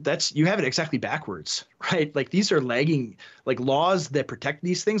 that's you have it exactly backwards, right? Like these are lagging, like laws that protect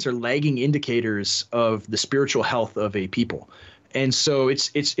these things are lagging indicators of the spiritual health of a people. And so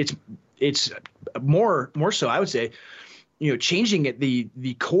it's more so, I would say, changing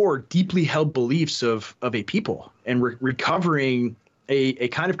the core deeply held beliefs of a people and recovering a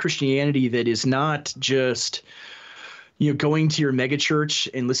kind of Christianity that is not just, going to your megachurch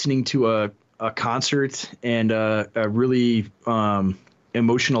and listening to a concert and a really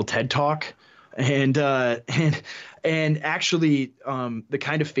emotional TED talk and actually the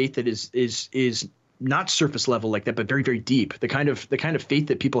kind of faith that is not surface level like that, but very, very deep. The kind of faith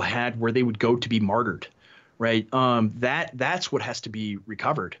that people had where they would go to be martyred, right? That's what has to be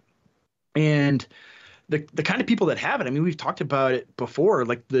recovered. And the kind of people that have it, I mean, we've talked about it before,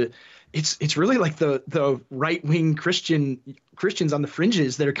 like it's really like the right-wing Christians on the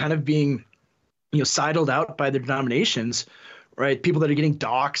fringes that are kind of being, sidled out by their denominations, right? People that are getting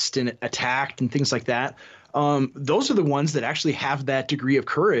doxxed and attacked and things like that. Those are the ones that actually have that degree of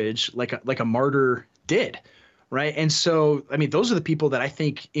courage, like a martyr did, right? And so, I mean, those are the people that I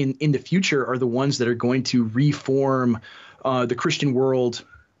think in the future are the ones that are going to reform the Christian world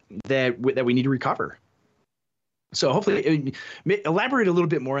that we need to recover. So hopefully, elaborate a little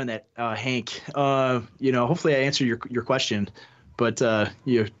bit more on that, Hank. Hopefully I answered your question, but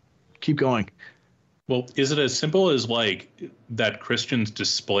keep going. Well, is it as simple as like that Christians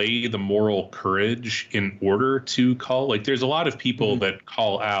display the moral courage in order to call? Like, there's a lot of people that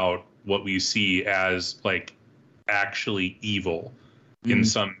call out what we see as like actually evil in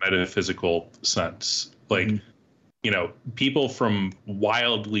some metaphysical sense. Like, people from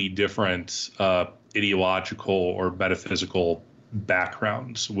wildly different ideological or metaphysical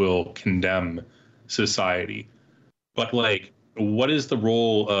backgrounds will condemn society. But like, what is the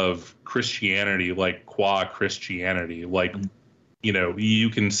role of Christianity, like qua Christianity? Like, you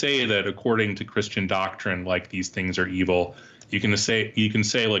can say that according to Christian doctrine, like these things are evil. You can say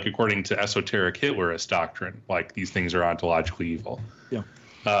like according to esoteric Hitlerist doctrine, like these things are ontologically evil. Yeah.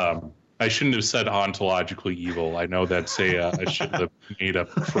 I shouldn't have said ontologically evil. I know that's a should have made up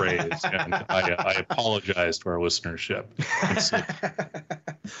phrase, and I apologize to our listenership.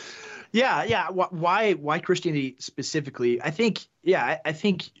 Yeah. Why Christianity specifically? I think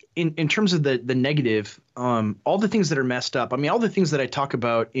in terms of the negative, all the things that are messed up. I mean, all the things that I talk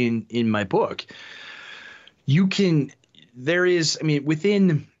about in my book. Within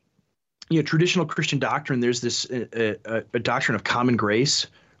traditional Christian doctrine, there's this a doctrine of common grace,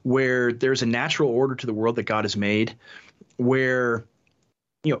 where there's a natural order to the world that God has made, where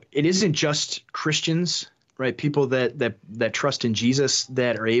it isn't just Christians, right? People that trust in Jesus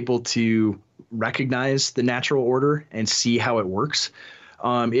that are able to recognize the natural order and see how it works.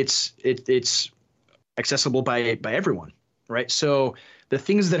 It's accessible by everyone, right? So the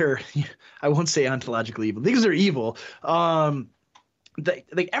things that are, I won't say ontologically evil, things that are evil,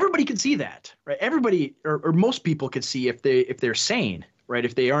 everybody can see that, right? Everybody or most people could see if they're sane, right?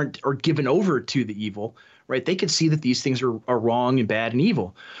 If they aren't or given over to the evil, right? They could see that these things are wrong and bad and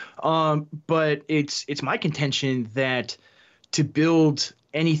evil. But it's my contention that to build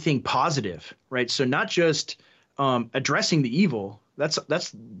anything positive, right? So not just addressing the evil, that's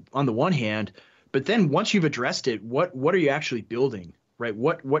on the one hand, but then once you've addressed it, what are you actually building, right?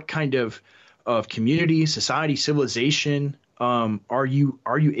 What kind of community, society, civilization are you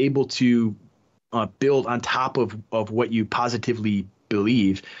able to build on top of what you positively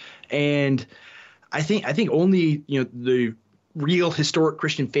believe? And I think only the real historic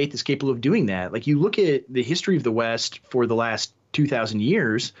Christian faith is capable of doing that. Like, you look at the history of the West for the last 2,000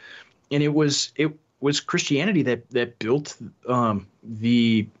 years, and it was Christianity that built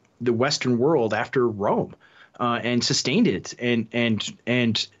the Western world after Rome, and sustained it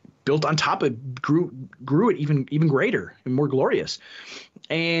and built on top of grew it even greater and more glorious.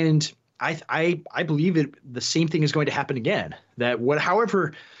 And I believe the same thing is going to happen again. That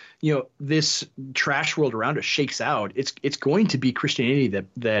however this trash world around us shakes out, it's going to be Christianity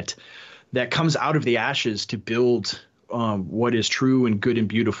that comes out of the ashes to build what is true and good and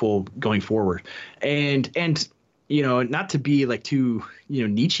beautiful going forward. And not to be like too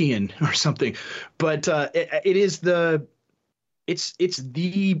Nietzschean or something, but it's the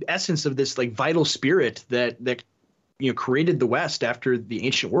essence of this like vital spirit that created the West after the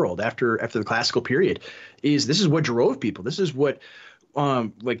ancient world, after the classical period. This is what drove people. This is what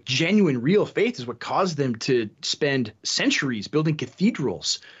like genuine real faith is what caused them to spend centuries building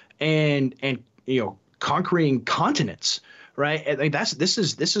cathedrals and conquering continents, right? Like this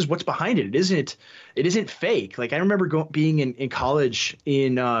is what's behind it. It isn't fake. Like, I remember being in college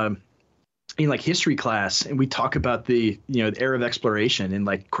in like history class, and we talk about the era of exploration and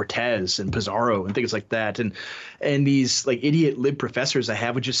like Cortez and Pizarro and things like that, and these like idiot lib professors I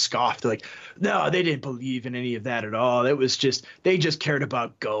have would just scoff. They're like, no, they didn't believe in any of that at all. It was just they just cared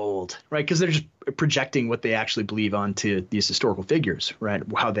about gold, right? Because they're just projecting what they actually believe onto these historical figures, right?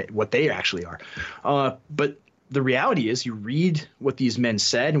 What they actually are. But the reality is, you read what these men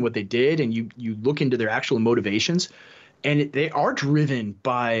said and what they did, and you look into their actual motivations, and they are driven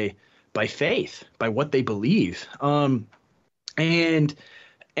by faith, by what they believe. And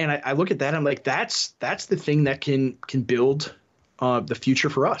I look at that, and I'm like, that's the thing that can build the future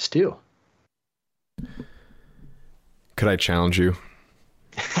for us too. Could I challenge you?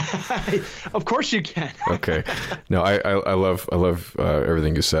 Of course you can. Okay. No, I love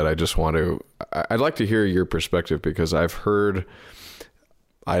everything you said. I'd like to hear your perspective, because I've heard,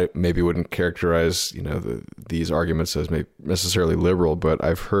 I maybe wouldn't characterize, these arguments as necessarily liberal, but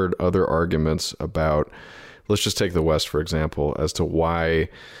I've heard other arguments about, let's just take the West, for example, as to why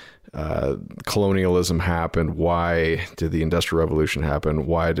colonialism happened, why did the Industrial Revolution happen,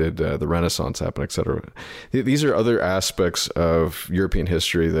 why did the Renaissance happen, etc. These are other aspects of European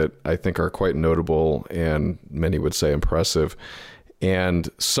history that I think are quite notable, and many would say impressive. And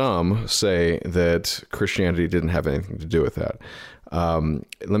some say that Christianity didn't have anything to do with that.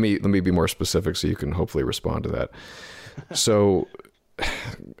 Let me be more specific so you can hopefully respond to that. So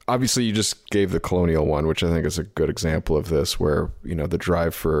obviously you just gave the colonial one, which I think is a good example of this, where, the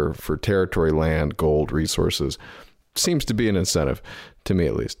drive for territory, land, gold, resources seems to be an incentive, to me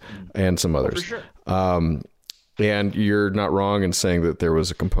at least, and some others. For sure. And you're not wrong in saying that there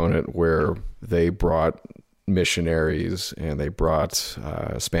was a component where they brought missionaries, and they brought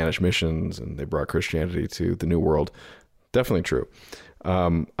Spanish missions, and they brought Christianity to the New World. Definitely true.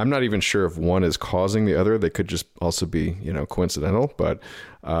 I'm not even sure if one is causing the other. They could just also be, coincidental. But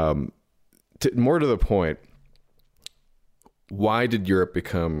more to the point, why did Europe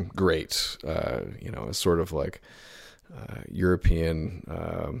become great? As sort of like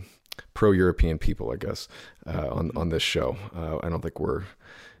European, pro-European people, I guess, on this show. I don't think we're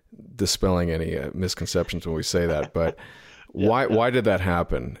dispelling any misconceptions when we say that, but why did that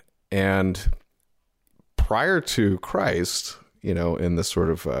happen? And prior to Christ, in this sort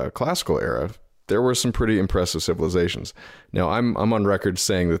of classical era, there were some pretty impressive civilizations. Now, I'm on record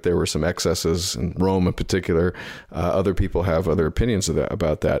saying that there were some excesses in Rome in particular. Other people have other opinions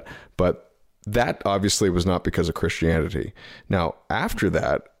about that, but that obviously was not because of Christianity. Now, after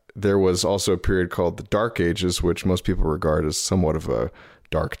that, there was also a period called the Dark Ages, which most people regard as somewhat of a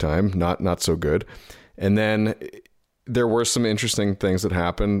dark time, not so good. And then there were some interesting things that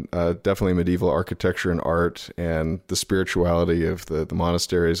happened. Definitely medieval architecture and art, and the spirituality of the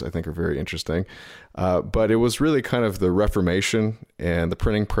monasteries, I think, are very interesting. But it was really kind of the Reformation and the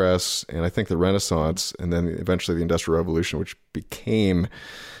printing press, and I think the Renaissance, and then eventually the Industrial Revolution, which became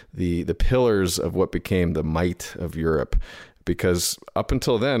the pillars of what became the might of Europe. Because up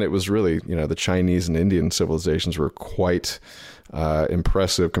until then, it was really, the Chinese and Indian civilizations were quite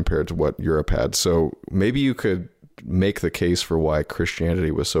impressive compared to what Europe had. So maybe you could make the case for why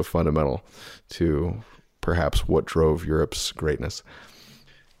Christianity was so fundamental to perhaps what drove Europe's greatness.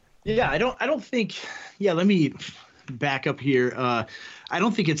 Yeah, I don't think. Yeah, let me back up here. I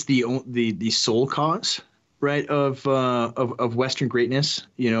don't think it's the sole cause, right, of Western greatness.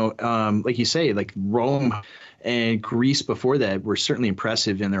 Like you say, like Rome and Greece before that were certainly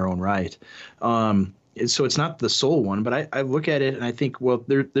impressive in their own right. So it's not the sole one, but I look at it and I think, well,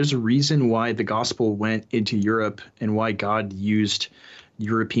 there's a reason why the gospel went into Europe and why God used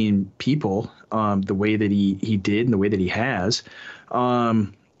European people the way that he did and the way that he has,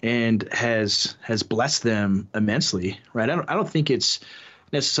 and has blessed them immensely, right? I don't think it's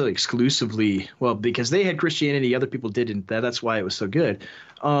necessarily exclusively, well, because they had Christianity, other people didn't. That's why it was so good.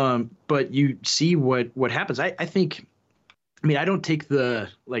 But you see what happens. I think, I don't take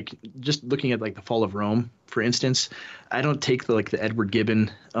just looking at like the fall of Rome, for instance, I don't take the Edward Gibbon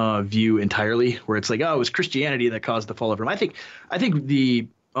view entirely, where it's like, oh, it was Christianity that caused the fall of Rome. I think the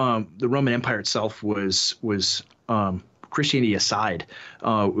Roman Empire itself was Christianity aside,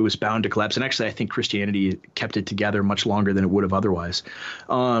 it was bound to collapse. And actually, I think Christianity kept it together much longer than it would have otherwise.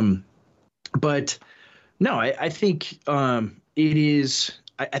 But no, I think it is.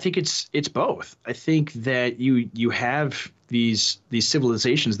 I think it's both. I think that you have these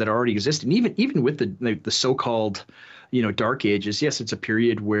civilizations that already exist, and even with the so-called Dark Ages. Yes, it's a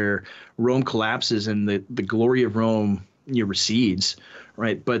period where Rome collapses and the glory of Rome recedes,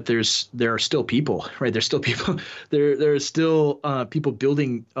 right? But there are still people, right? There's still people. There are still people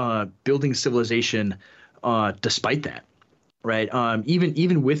building civilization despite that, right?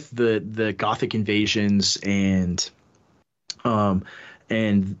 Even with the Gothic invasions and the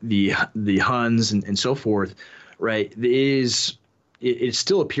Huns and so forth, right? It's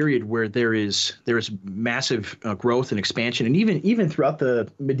still a period where there is massive growth and expansion, and even throughout the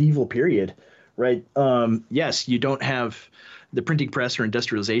medieval period, right? Yes, you don't have the printing press or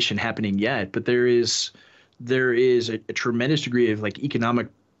industrialization happening yet, but there is a tremendous degree of economic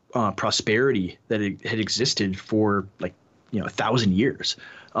prosperity that had existed for 1,000 years,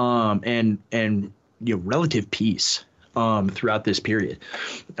 and relative peace throughout this period,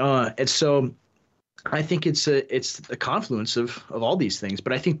 and so I think it's a confluence of all these things.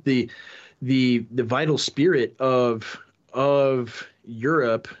 But I think the vital spirit of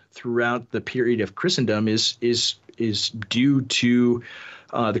Europe throughout the period of Christendom is due to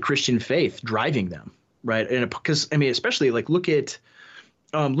the Christian faith driving them, right? And because especially look at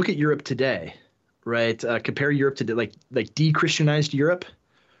Europe today, right? Compare Europe to like de-Christianized Europe.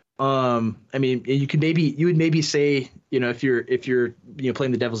 You would maybe say, if you're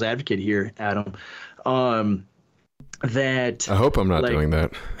playing the devil's advocate here, Adam, that I hope I'm not doing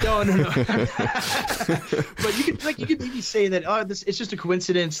that. No. But you could maybe say that it's just a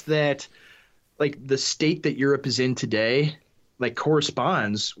coincidence that the state that Europe is in today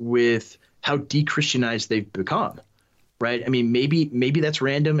corresponds with how de-Christianized they've become, right? Maybe that's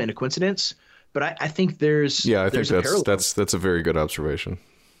random and a coincidence, but I think there's I think that's a very good observation.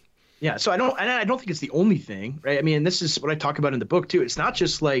 Yeah, so I don't think it's the only thing, right? And this is what I talk about in the book too. It's not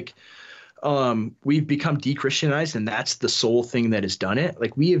just we've become de-Christianized and that's the sole thing that has done it.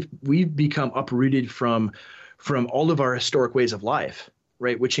 We've become uprooted from all of our historic ways of life,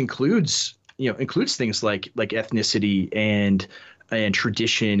 right? Which includes things like ethnicity and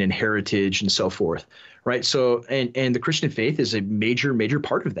tradition and heritage and so forth, right? So and the Christian faith is a major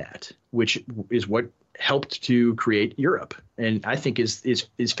part of that, which is what helped to create Europe, and I think is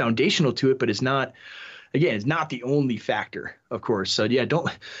foundational to it, but is not again, it's not the only factor, of course. So yeah,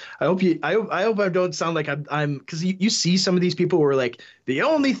 I hope I don't sound like I'm because you see some of these people who are like, the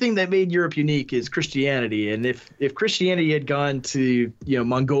only thing that made Europe unique is Christianity. And if Christianity had gone to,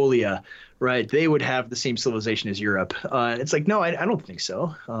 Mongolia, right, they would have the same civilization as Europe. It's like, no, I don't think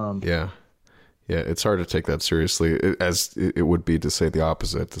so. Yeah, it's hard to take that seriously, as it would be to say the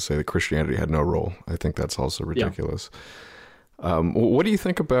opposite, to say that Christianity had no role. I think that's also ridiculous. Yeah. What do you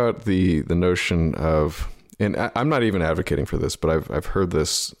think about the notion of, and I'm not even advocating for this, but I've heard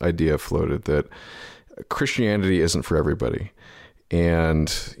this idea floated that Christianity isn't for everybody. And,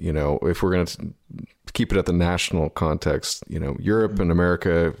 if we're going to keep it at the national context, Europe and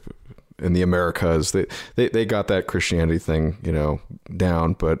America and the Americas, they got that Christianity thing,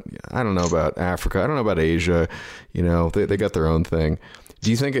 down. But I don't know about Africa. I don't know about Asia. They got their own thing.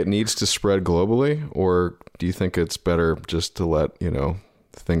 Do you think it needs to spread globally, or do you think it's better just to let,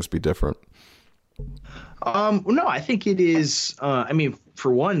 things be different? No, I think it is.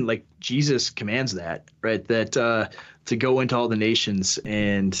 For one, like Jesus commands that, right? That to go into all the nations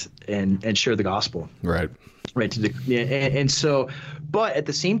and share the gospel. Right. Right. And so, but at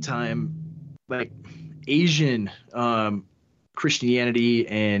the same time, like Asian Christianity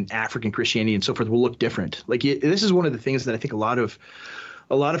and African Christianity and so forth will look different. Like this is one of the things that I think a lot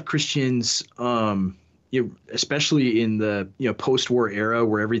of Christians, especially in the post-war era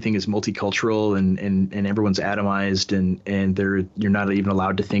where everything is multicultural and everyone's atomized and you're not even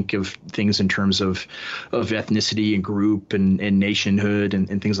allowed to think of things in terms of ethnicity and group and nationhood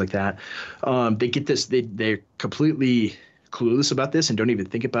and things like that. They get this. They're completely clueless about this and don't even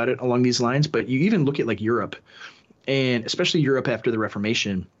think about it along these lines. But you even look at like Europe, and especially Europe after the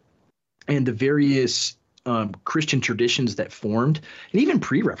Reformation, and the various Christian traditions that formed, and even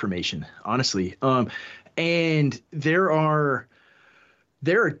pre-Reformation, honestly. And there are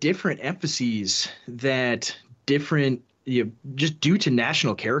different emphases that different, just due to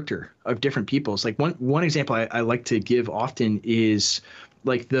national character of different peoples. Like one example I like to give often is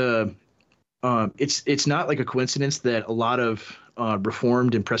like it's not like a coincidence that a lot of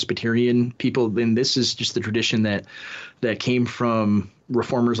Reformed and Presbyterian people, and this is just the tradition that came from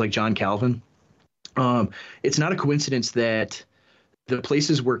reformers like John Calvin. It's not a coincidence that the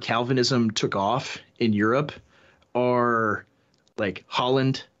places where Calvinism took off in Europe are like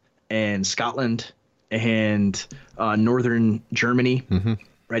Holland and Scotland and northern Germany,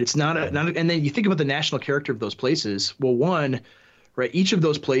 right? It's not and then you think about the national character of those places. Well, one, right, each of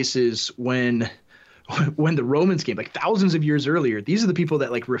those places when the Romans came, like thousands of years earlier, these are the people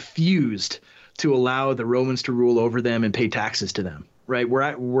that like refused to allow the Romans to rule over them and pay taxes to them, right?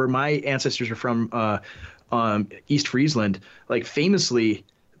 Where my ancestors are from, East Friesland, like famously,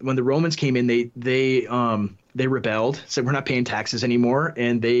 when the Romans came in, they rebelled, said we're not paying taxes anymore,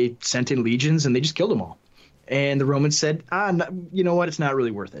 and they sent in legions and they just killed them all. And the Romans said, you know what? It's not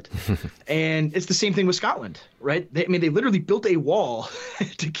really worth it. And it's the same thing with Scotland, right? They literally built a wall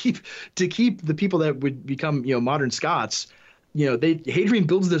to keep the people that would become, modern Scots. Hadrian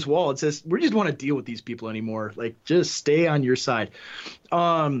builds this wall and says, we just want to deal with these people anymore. Like, just stay on your side.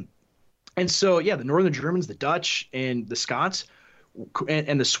 And so, yeah, the Northern Germans, the Dutch, and the Scots,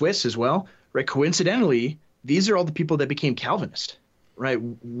 and the Swiss as well, right? Coincidentally, these are all the people that became Calvinist. Right.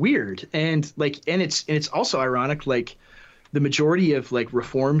 Weird. And it's also ironic, like the majority of like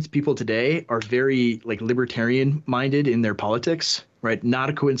reformed people today are very like libertarian minded in their politics. Right. Not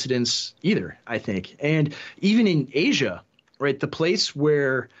a coincidence either, I think. And even in Asia, right, the place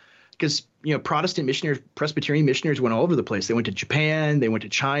where, because, Protestant missionaries, Presbyterian missionaries went all over the place. They went to Japan, they went to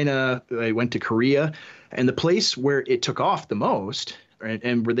China, they went to Korea, and the place where it took off the most,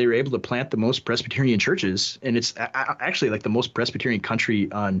 and where they were able to plant the most Presbyterian churches, and it's actually like the most Presbyterian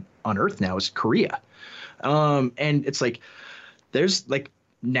country on earth now, is Korea. And it's like there's like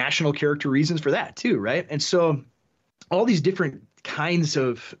national character reasons for that too, right? And so all these different kinds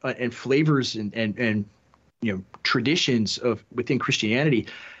of and flavors and traditions of within Christianity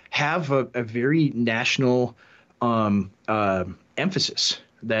have a very national emphasis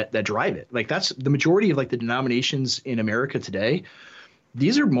that drive it. Like that's the majority of like the denominations in America today.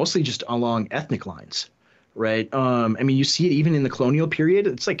 These are mostly just along ethnic lines, right? You see it even in the colonial period.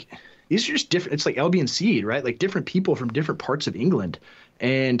 It's like these are just different. It's like Albion seed, right? Like different people from different parts of England,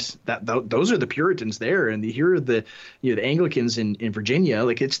 and those are the Puritans there, and here are the the Anglicans in Virginia.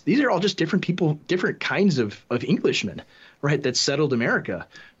 Like these are all just different people, different kinds of Englishmen, right? That settled America,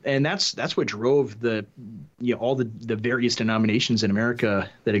 and that's what drove the all the various denominations in America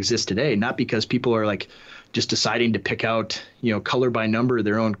that exist today. Not because people are like just deciding to pick out, color by number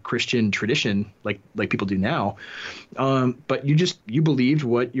their own Christian tradition, like people do now. But you believed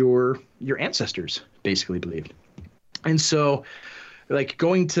what your ancestors basically believed. And so, like,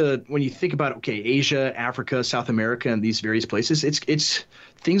 going to, when you think about, okay, Asia, Africa, South America, and these various places, it's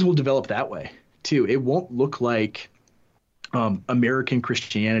things will develop that way too. It won't look like American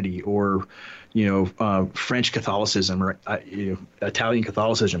Christianity or French Catholicism or Italian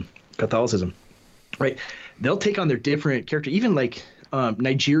Catholicism, right? They'll take on their different character. Even like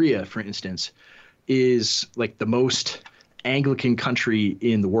Nigeria, for instance, is like the most Anglican country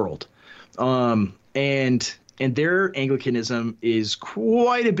in the world, and their Anglicanism is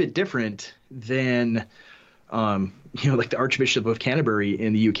quite a bit different than like the Archbishop of Canterbury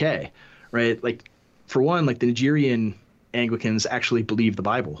in the UK, right? Like, for one, like the Nigerian Anglicans actually believe the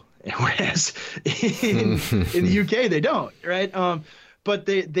Bible, whereas in the UK they don't, right? But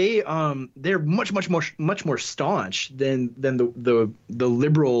they're much more staunch than the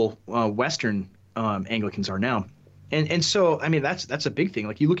liberal Western Anglicans are now, and so I mean that's a big thing.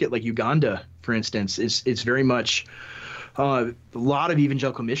 Like, you look at like Uganda, for instance, it's very much a lot of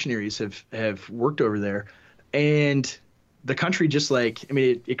evangelical missionaries have worked over there, and the country just like, I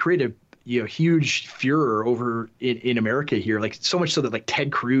mean, it created huge furor over in America here, like so much so that like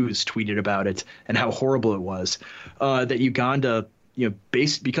Ted Cruz tweeted about it and how horrible it was, that Uganda,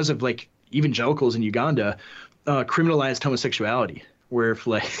 because of like evangelicals in Uganda, criminalized homosexuality, where if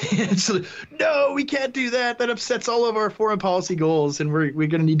like it's like, no, we can't do that. That upsets all of our foreign policy goals, and we're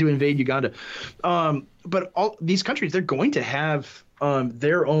going to need to invade Uganda. But all these countries, they're going to have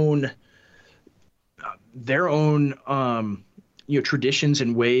their own traditions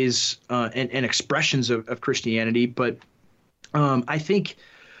and ways and expressions of Christianity. But I think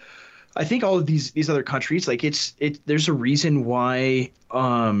all of these other countries, like there's a reason why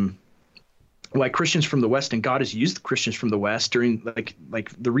Christians from the West, and God has used Christians from the West during like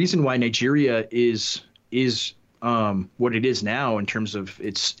the reason why Nigeria is what it is now in terms of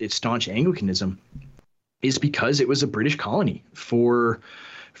its staunch Anglicanism is because it was a British colony for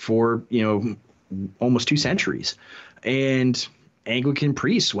almost 2 centuries, and Anglican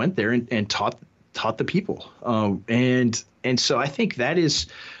priests went there and taught the people, and so I think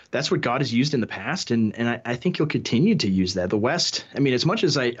that's what God has used in the past, and I think He'll continue to use that. The West, I mean, as much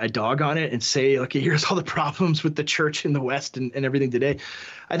as I dog on it and say, okay, here's all the problems with the church in the West and everything today,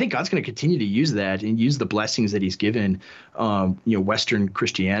 I think God's going to continue to use that and use the blessings that He's given, Western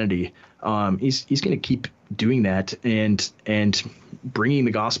Christianity. He's going to keep doing that and bringing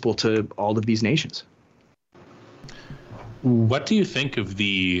the gospel to all of these nations. What do you think of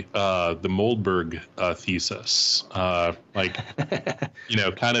the Moldberg thesis? Kind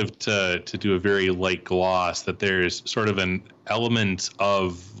of to do a very light gloss, that there's sort of an element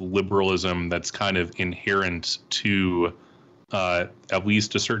of liberalism that's kind of inherent to at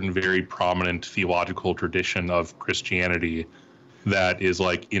least a certain very prominent theological tradition of Christianity that is,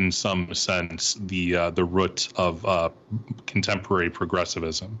 like, in some sense the root of contemporary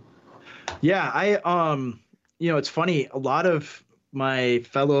progressivism. Yeah, it's funny. A lot of my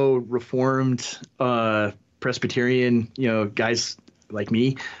fellow Reformed Presbyterian, guys like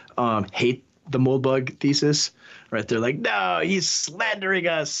me, hate the Moldbug thesis. Right? They're like, no, he's slandering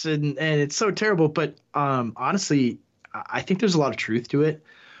us, and it's so terrible. But honestly, I think there's a lot of truth to it.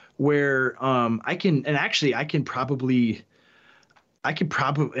 Where I can probably.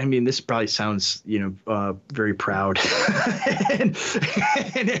 I mean, this probably sounds, very proud and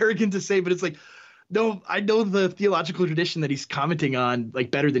arrogant to say, but it's like, no, I know the theological tradition that he's commenting on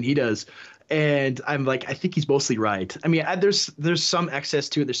like better than he does. And I'm like, I think he's mostly right. I mean, there's some excess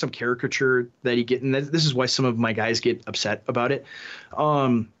to it. There's some caricature that he gets. And this is why some of my guys get upset about it.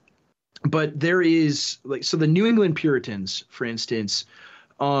 But there is so the New England Puritans, for instance,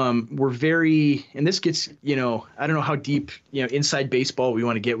 were very, and this gets, I don't know how deep, inside baseball we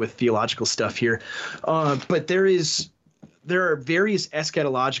want to get with theological stuff here. But there are various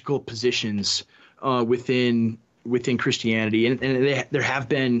eschatological positions within Christianity, and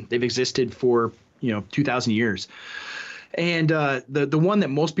they've existed for 2,000 years, and the one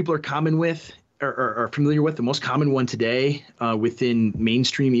that most people are familiar with, the most common one today within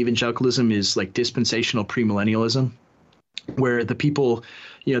mainstream evangelicalism is like dispensational premillennialism, where the people,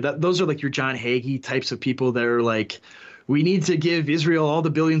 those are like your John Hagee types of people that are like, we need to give Israel all the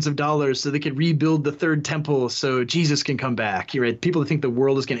billions of dollars so they can rebuild the third temple so Jesus can come back. Right? People that think the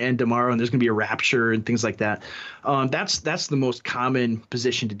world is going to end tomorrow and there's going to be a rapture and things like that. That's the most common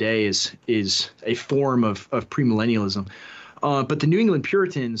position today is a form of premillennialism. But the New England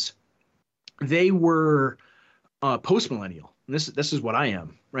Puritans, they were postmillennial. and this is what I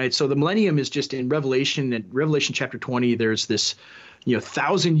am, right? So the millennium is just in Revelation chapter 20. There's this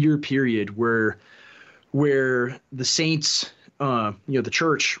 1,000-year period where the saints, the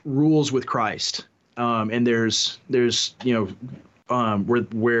church rules with Christ, and there's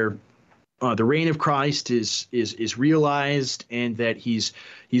where the reign of Christ is realized, and that he's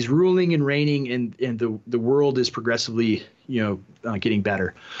ruling and reigning, and the world is progressively getting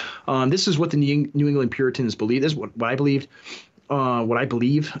better. This is what the New England Puritans believe. This is what I believed. What I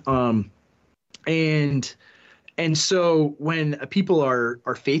believe. And so when people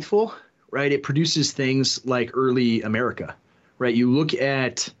are faithful, right, it produces things like early America, right? You look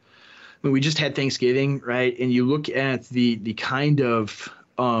at when we just had Thanksgiving, right, and you look at the kind of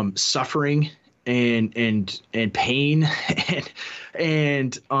suffering and pain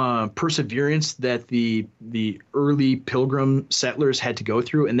and perseverance that the early Pilgrim settlers had to go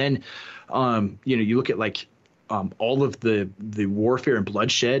through, and then you look at like all of the warfare and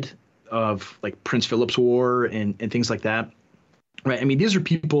bloodshed of like Prince Philip's War and things like that, right? I mean, these are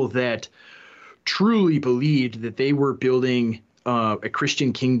people that truly believed that they were building a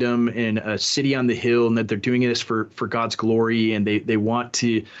Christian kingdom and a city on the hill, and that they're doing this for God's glory, and they want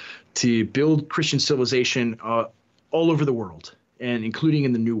to build Christian civilization all over the world, and including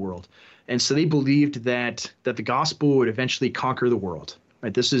in the New World. And so they believed that the gospel would eventually conquer the world.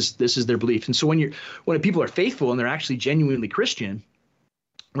 Right? This is their belief. And so when people are faithful and they're actually genuinely Christian,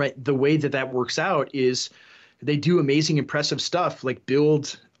 right, the way that works out is they do amazing, impressive stuff, like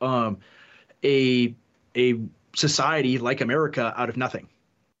build a society like America out of nothing,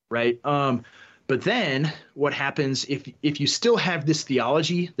 right? But then what happens if you still have this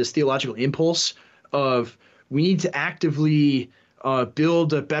theology, this theological impulse of we need to actively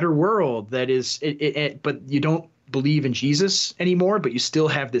build a better world that is, but you don't believe in Jesus anymore, but you still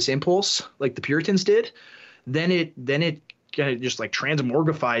have this impulse like the Puritans did, then it kind of just like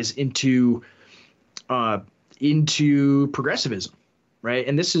transmorgifies into progressivism, right?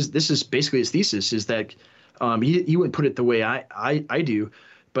 And this is basically his thesis, is that he wouldn't put it the way I do,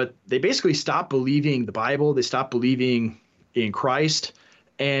 but they basically stopped believing the Bible, they stopped believing in Christ,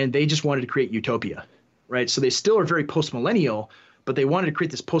 and they just wanted to create utopia, right? So they still are very postmillennial, but they wanted to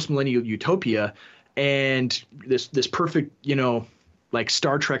create this postmillennial utopia and this perfect, like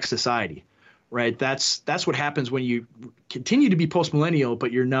Star Trek society, right? That's what happens when you continue to be postmillennial,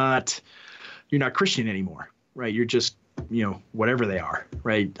 but you're not Christian anymore, right? You're just whatever they are,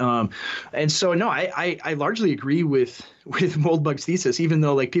 right? And so no, I largely agree with Moldbug's thesis, even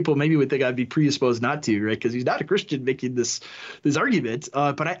though like people maybe would think I'd be predisposed not to, right? Because he's not a Christian making this argument,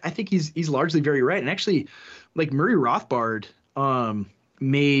 but I think he's largely very right. And actually, like Murray Rothbard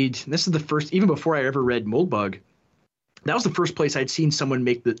this is the first, even before I ever read Moldbug, that was the first place I'd seen someone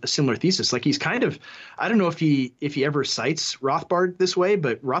make a similar thesis. Like he's kind of, I don't know if he ever cites Rothbard this way,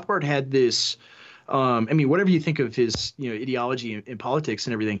 but Rothbard had this, whatever you think of his, ideology in politics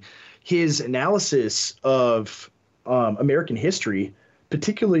and everything, his analysis of American history,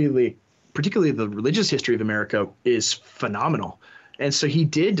 particularly the religious history of America, is phenomenal. And so he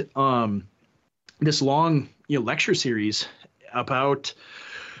did this long, lecture series about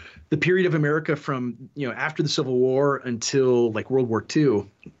the period of America from after the Civil War until like World War II,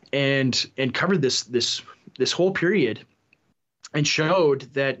 and covered this whole period, and showed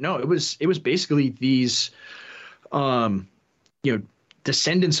that no, it was basically these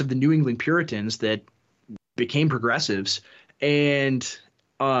descendants of the New England Puritans that became progressives, and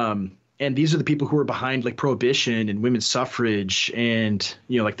these are the people who were behind like prohibition and women's suffrage and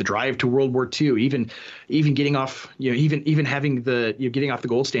like the drive to World War II, even getting off even having the getting off the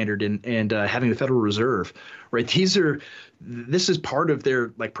gold standard and having the Federal Reserve, right? This is part of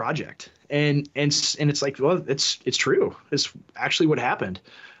their like project, and it's like, well, it's true. It's actually what happened,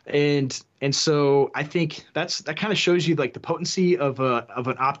 and so I think that kind of shows you like the potency of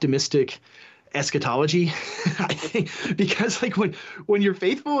an optimistic eschatology. I think because like when you're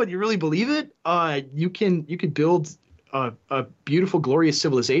faithful and you really believe it, you can build a beautiful, glorious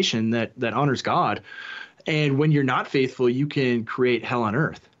civilization that honors God, and when you're not faithful, you can create hell on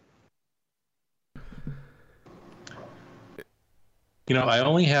earth. I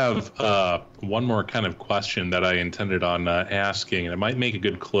only have one more kind of question that I intended on asking, and it might make a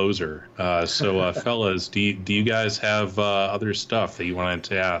good closer. So, fellas, do you guys have other stuff that you wanted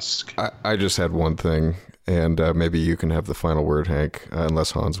to ask? I just had one thing, and maybe you can have the final word, Hank,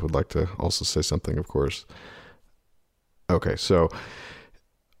 unless Hans would like to also say something, of course. Okay, so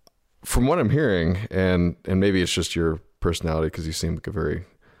from what I'm hearing, and maybe it's just your personality because you seem like a very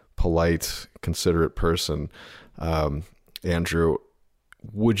polite, considerate person, Andrew,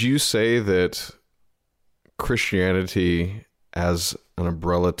 would you say that Christianity as an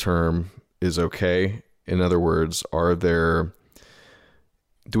umbrella term is okay? In other words, do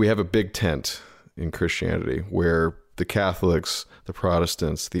we have a big tent in Christianity where the Catholics, the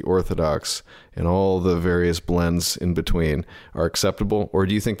Protestants, the Orthodox, and all the various blends in between are acceptable? Or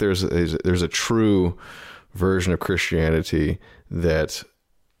do you think there's a true version of Christianity that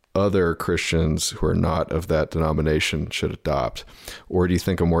other Christians who are not of that denomination should adopt? Or do you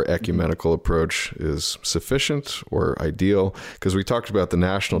think a more ecumenical approach is sufficient or ideal? Because we talked about the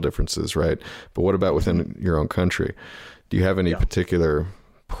national differences, right? But what about within your own country? Do you have any particular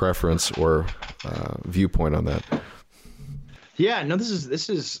preference or viewpoint on that? Yeah, no, this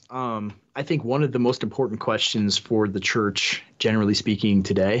is I think one of the most important questions for the church, generally speaking,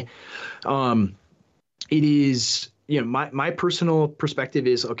 today. It is, my personal perspective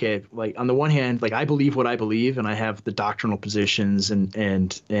is, okay, like on the one hand, like I believe what I believe, and I have the doctrinal positions and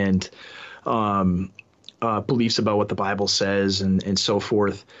beliefs about what the Bible says and so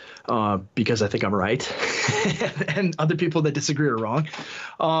forth, because I think I'm right, and other people that disagree are wrong.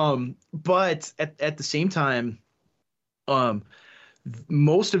 But at the same time,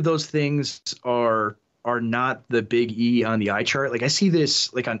 most of those things are not the big E on the eye chart. Like I see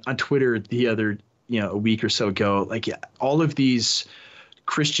this like on Twitter the other a week or so ago, like all of these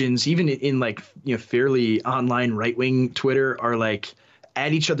Christians, even in like fairly online right wing Twitter, are like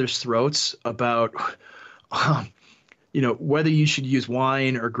at each other's throats about whether you should use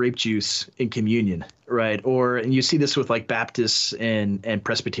wine or grape juice in communion, right? And you see this with like Baptists and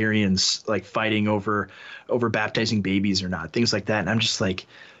Presbyterians like fighting over baptizing babies or not, things like that. And I'm just like,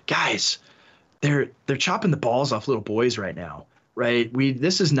 guys, they're chopping the balls off little boys right now, right?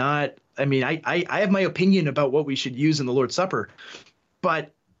 This is not. I mean, I have my opinion about what we should use in the Lord's Supper,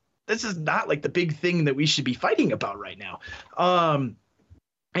 but this is not like the big thing that we should be fighting about right now.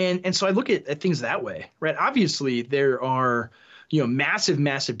 And so I look at things that way, right? Obviously, there are,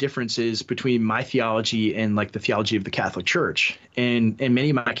 massive differences between my theology and like the theology of the Catholic Church. And many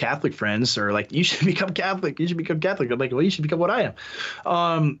of my Catholic friends are like, you should become Catholic. You should become Catholic. I'm like, well, you should become what I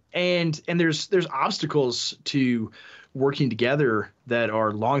am. And there's obstacles to working together that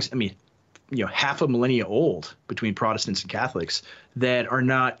are half a millennia old between Protestants and Catholics that are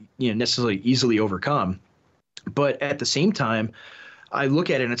not, necessarily easily overcome. But at the same time, I look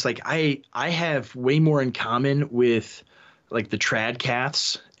at it and it's like I have way more in common with like the trad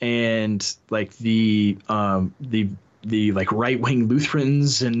Caths and like the like right wing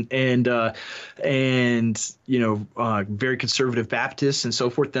Lutherans and very conservative Baptists and so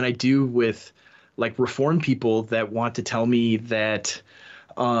forth than I do with like Reformed people that want to tell me that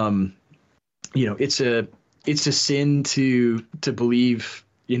it's a sin to believe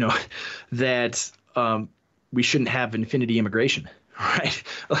that we shouldn't have infinity immigration. Right.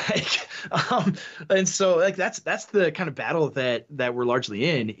 And so like that's the kind of battle that we're largely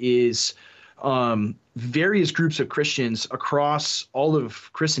in is various groups of Christians across all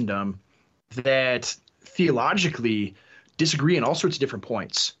of Christendom that theologically disagree on all sorts of different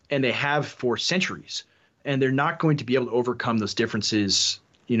points, and they have for centuries, and they're not going to be able to overcome those differences,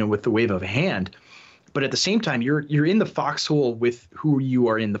 with the wave of a hand. But at the same time, you're in the foxhole with who you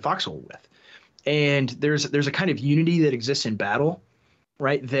are in the foxhole with. And there's a kind of unity that exists in battle,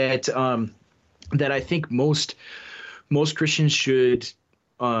 right? That I think most Christians should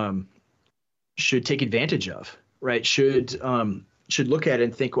take advantage of, right? Should look at it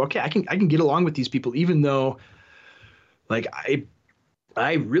and think, well, okay, I can get along with these people, even though, like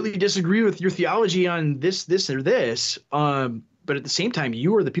I really disagree with your theology on this or this. But at the same time,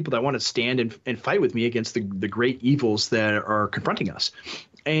 you are the people that want to stand and fight with me against the great evils that are confronting us.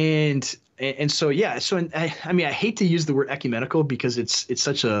 And so, yeah. So, I mean, I hate to use the word ecumenical because it's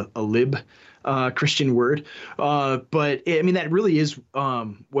such a lib Christian word. But I mean, that really is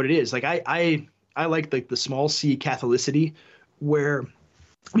what it is. Like I like the small c Catholicity, where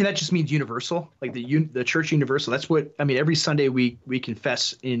I mean that just means universal, like the church universal. That's what I mean. Every Sunday we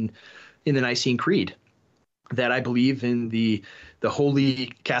confess in the Nicene Creed that I believe in the Holy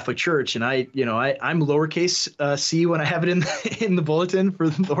Catholic Church, and I'm lowercase c when I have it in the bulletin for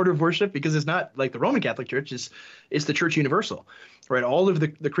the order of worship, because it's not like the Roman Catholic Church. It's the Church Universal, right? All of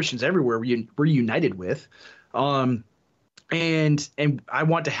the Christians everywhere we're united with, and I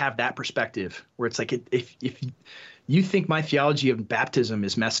want to have that perspective where it's like if you think my theology of baptism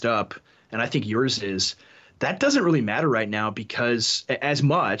is messed up and I think yours is, that doesn't really matter right now, because as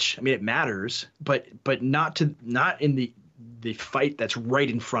much, I mean, it matters, but not in the fight that's right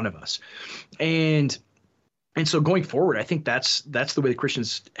in front of us. And so going forward, I think that's the way the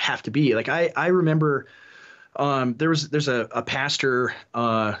Christians have to be. Like I remember there's a pastor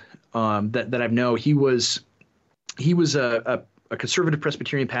that I know. He was he was a conservative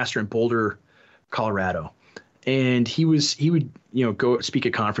Presbyterian pastor in Boulder, Colorado. And he would, go speak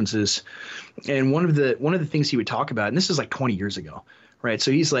at conferences. And one of the things he would talk about, and this is like 20 years ago, right?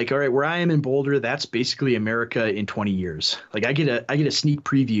 So he's like, all right, where I am in Boulder, that's basically America in 20 years. Like I get a sneak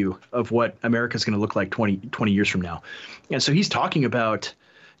preview of what America is going to look like 20 years from now. And so he's talking about,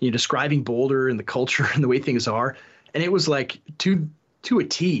 describing Boulder and the culture and the way things are. And it was like to a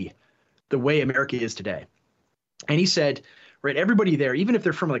T, the way America is today. And he said, right, everybody there, even if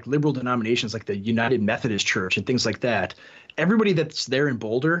they're from like liberal denominations like the United Methodist Church and things like that, everybody that's there in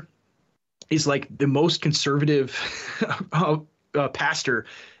Boulder is like the most conservative pastor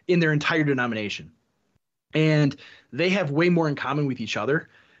in their entire denomination. And they have way more in common with each other.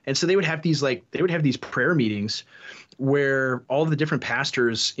 And so they would have these prayer meetings where all the different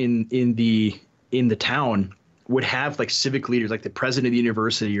pastors in the town would have like civic leaders, like the president of the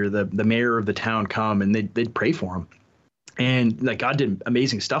university or the mayor of the town come, and they'd pray for them. And like God did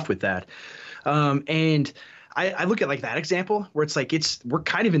amazing stuff with that. And I look at like that example where it's like we're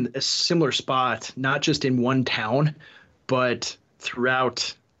kind of in a similar spot, not just in one town, but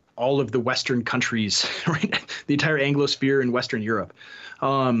throughout all of the Western countries, right? The entire Anglosphere and Western Europe,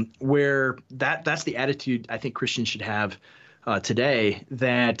 where that's the attitude I think Christians should have today.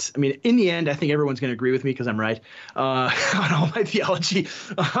 That, I mean, in the end, I think everyone's going to agree with me because I'm right on all my theology.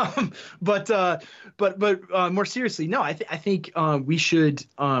 But more seriously, no, I think we should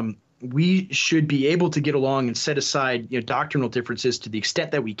be able to get along and set aside doctrinal differences to the extent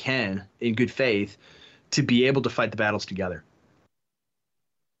that we can in good faith to be able to fight the battles together.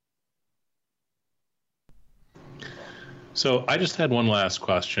 So I just had one last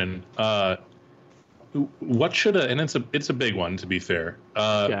question. What should and it's a big one, to be fair.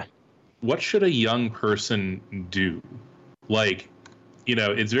 What should a young person do? Like,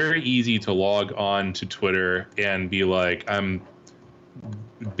 it's very easy to log on to Twitter and be like, I'm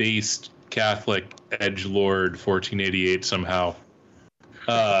based Catholic edgelord 1488 somehow.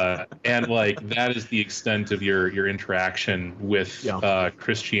 And like that is the extent of your interaction with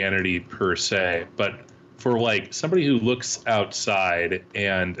Christianity per se. But for like somebody who looks outside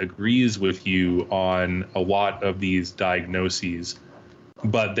and agrees with you on a lot of these diagnoses,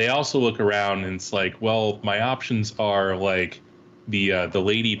 but they also look around and it's like, well, my options are like the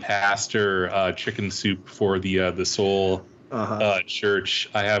lady pastor chicken soup for the soul church.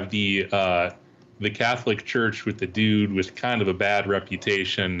 I have the Catholic Church with the dude with kind of a bad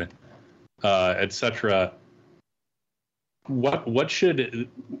reputation, etc. What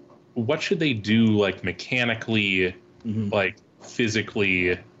should they do, like mechanically, like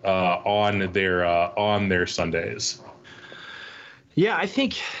physically, on their Sundays? Yeah, I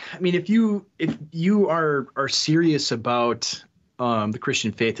mean, if you are serious about the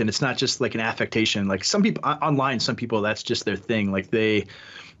Christian faith, and it's not just like an affectation, like some people online, some people that's just their thing. Like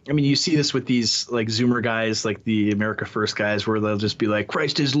you see this with these like Zoomer guys, like the America First guys, where they'll just be like,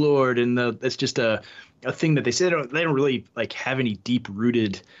 Christ is Lord, and it's just a thing that they say. They don't really like have any deep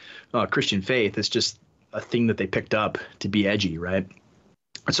rooted Christian faith. It's just a thing that they picked up to be edgy, right?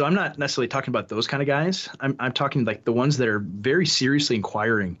 So I'm not necessarily talking about those kind of guys. I'm talking like the ones that are very seriously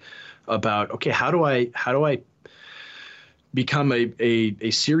inquiring about, okay, how do I become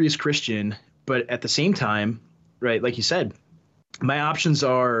a serious Christian, but at the same time, right, like you said, my options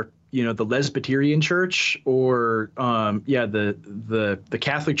are, the Lesbiterian church or the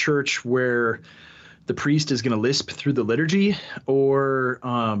Catholic Church where the priest is going to lisp through the liturgy, or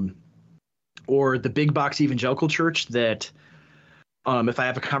the big box evangelical church that if I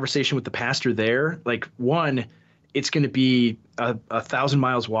have a conversation with the pastor there, like one, it's going to be 1,000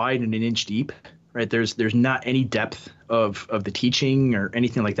 miles wide and an inch deep, right? There's not any depth of the teaching or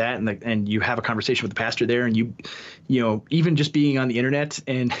anything like that. And you have a conversation with the pastor there, and you even just being on the internet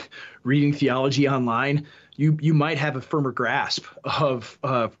and reading theology online, you might have a firmer grasp of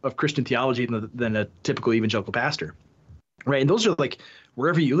Christian theology than a typical evangelical pastor, right? And those are like,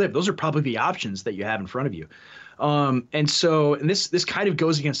 wherever you live, those are probably the options that you have in front of you. And this kind of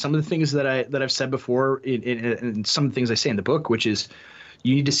goes against some of the things that I've said before in some of the things I say in the book, which is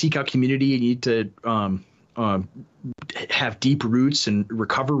you need to seek out community. You need to have deep roots and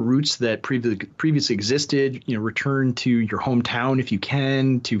recover roots that previously existed. Return to your hometown if you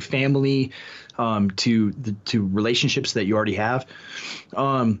can, to family, to relationships that you already have.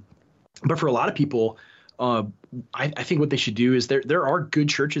 But for a lot of people, I think what they should do is there are good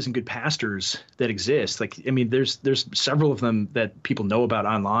churches and good pastors that exist. Like, I mean, there's several of them that people know about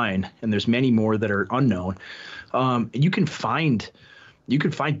online, and there's many more that are unknown. And you can find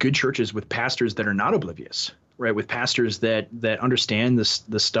good churches with pastors that are not oblivious. right, with pastors that understand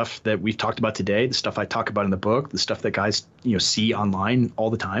the stuff that we've talked about today, the stuff I talk about in the book, the stuff that guys see online all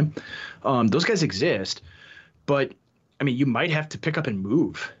the time. Those guys exist, but I mean, you might have to pick up and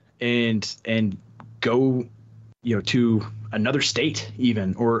move and go to another state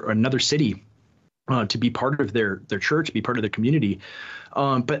even or another city to be part of their church, be part of their community.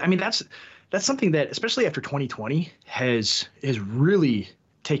 But I mean, that's something that, especially after 2020, has really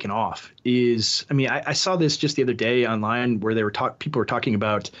taken off. I saw this just the other day online where people were talking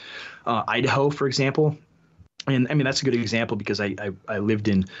about Idaho, for example. And I mean, that's a good example because I lived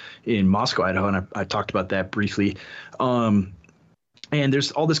in Moscow, Idaho, and I talked about that briefly. And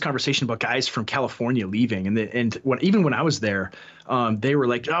there's all this conversation about guys from California leaving, even when I was there, they were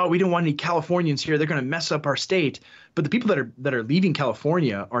like, "Oh, we don't want any Californians here. They're going to mess up our state." But the people that are leaving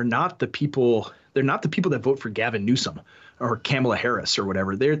California are not the people. They're not the people that vote for Gavin Newsom or Kamala Harris or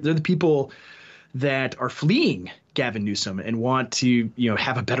whatever. They're the people that are fleeing Gavin Newsom and want to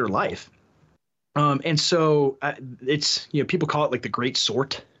have a better life. And so it's people call it like the Great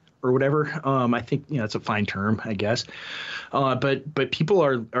Sort or whatever. I think it's a fine term, I guess. But people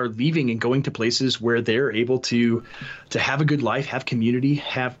are leaving and going to places where they're able to have a good life, have community,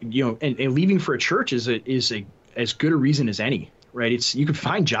 have and leaving for a church is as good a reason as any, right? You can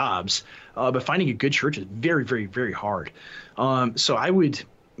find jobs, but finding a good church is very, very, very hard. So I would,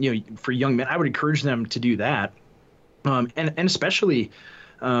 for young men, I would encourage them to do that, and especially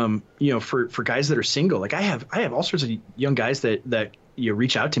for guys that are single. Like I have all sorts of young guys that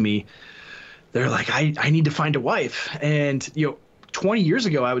reach out to me. They're like, I need to find a wife. And, 20 years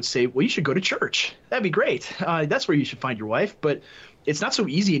ago, I would say, well, you should go to church. That'd be great. That's where you should find your wife. But it's not so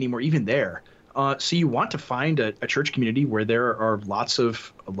easy anymore, even there. So you want to find a church community where there are lots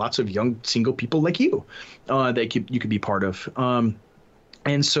of young single people like you that you could be part of.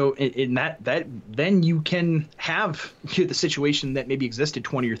 And so in that then you can have the situation that maybe existed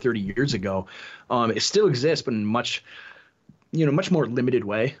 20 or 30 years ago. It still exists, but in much more limited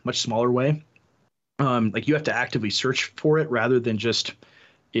way, much smaller way. Like you have to actively search for it rather than just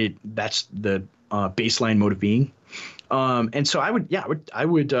that's the baseline mode of being. And so I would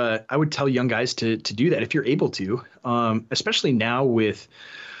tell young guys to do that if you're able to, especially now with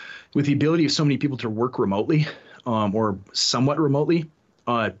the ability of so many people to work remotely, or somewhat remotely.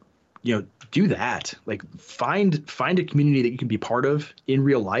 Do that. Like find a community that you can be part of in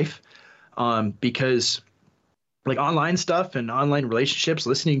real life, because like online stuff and online relationships,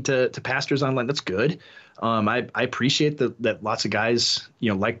 listening to pastors online, that's good. I appreciate that lots of guys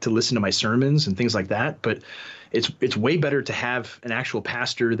like to listen to my sermons and things like that, but it's way better to have an actual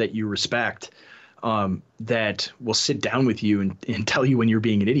pastor that you respect, that will sit down with you and tell you when you're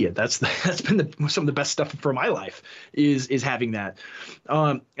being an idiot. That's been some of the best stuff for my life is having that.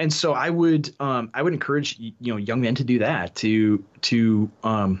 And so I would encourage young men to do that, to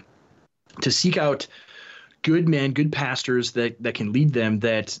seek out good men, good pastors that can lead them,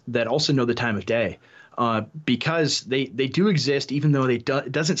 that also know the time of day, because they do exist, even though it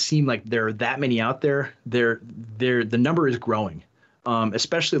doesn't seem like there are that many out there. The number is growing.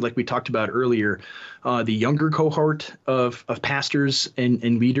 Especially like we talked about earlier, the younger cohort of pastors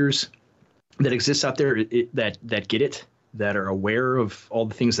and leaders that exists out there that get it, that are aware of all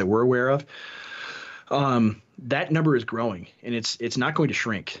the things that we're aware of. That number is growing, and it's not going to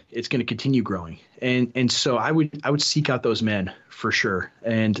shrink. It's going to continue growing. And so I would seek out those men for sure.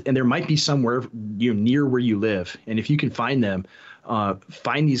 And there might be somewhere near where you live. And if you can find them,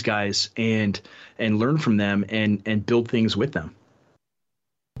 find these guys and learn from them and build things with them.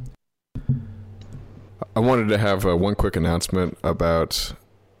 I wanted to have one quick announcement about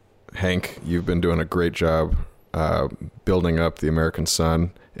Hank. You've been doing a great job building up the American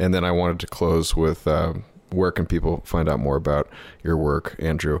Sun. And then I wanted to close with where can people find out more about your work,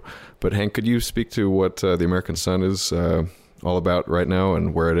 Andrew. But Hank, could you speak to what the American Sun is all about right now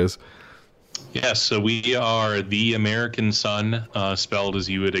and where it is? Yes, so we are the American Sun, spelled as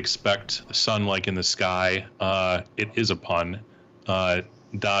you would expect, sun like in the sky. It is a pun.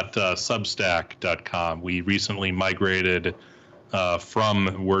 .substack.com. We recently migrated from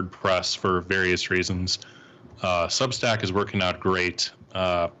WordPress for various reasons. Substack is working out great,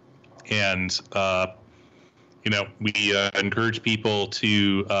 and we encourage people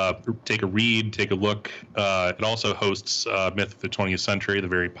to take a read, take a look. It also hosts Myth of the 20th Century, the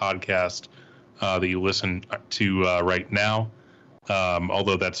very podcast that you listen to right now,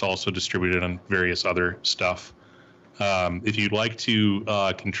 although that's also distributed on various other stuff. If you'd like to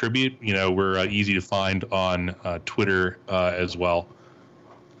contribute, we're easy to find on Twitter as well.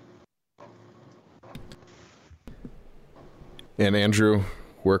 And Andrew,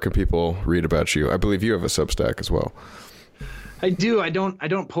 where can people read about you? I believe you have a Substack as well. I do. I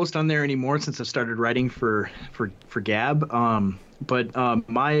don't post on there anymore since I started writing for Gab. But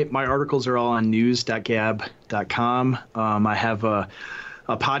my articles are all on news.gab.com. I have a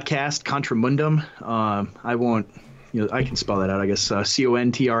podcast, Contra Mundum. I won't, I can spell that out, I guess. Contra,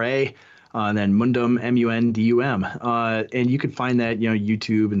 and then Mundum, Mundum. And you can find that,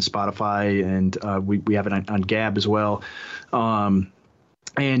 YouTube and Spotify, and we have it on Gab as well.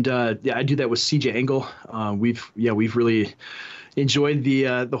 And I do that with CJ Engel. We've really enjoyed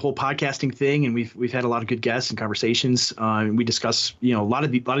the whole podcasting thing, and we've had a lot of good guests and conversations. And we discuss a lot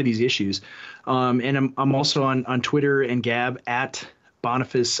of these issues. And I'm also on Twitter and Gab at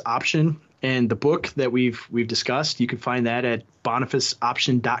Boniface Option. And the book that we've discussed, you can find that at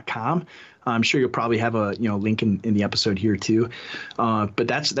bonifaceoption.com. I'm sure you'll probably have a link in the episode here too. But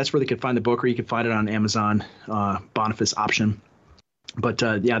that's where they can find the book, or you can find it on Amazon, Boniface Option. But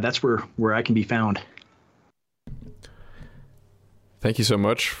that's where I can be found. Thank you so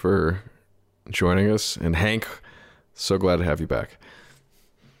much for joining us. And Hank, so glad to have you back.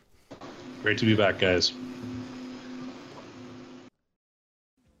 Great to be back, guys.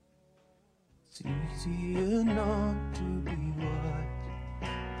 It's easier not to be wise.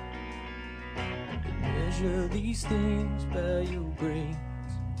 To measure these things by your brains.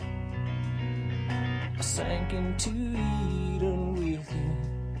 I sank into Eden with you,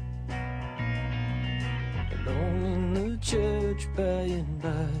 alone in the church by and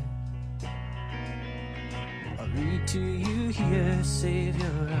by. I read to you here, save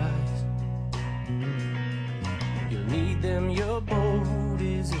your eyes. You'll need them, your boat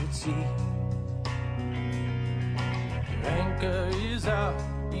is at sea. Your anchor is out,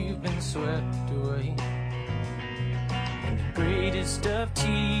 you've been swept away. And the greatest of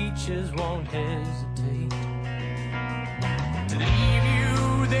teachers won't hesitate to leave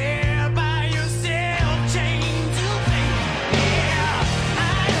you there by yourself, chained to fate. Yeah, I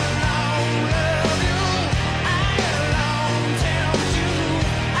alone love you, I alone tempt you,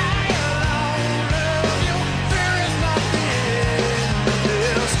 I alone love you. Fear is not the end of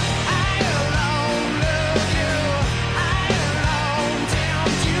this. I alone love you, I alone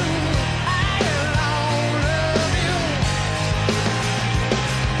tempt you, I alone love you.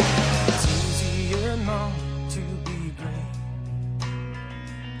 It's easier not to be great.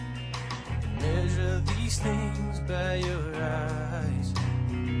 Measure these things by your eyes.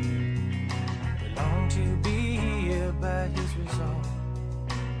 We long to be here by his resolve.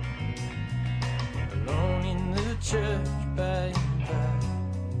 Alone in the church by and by.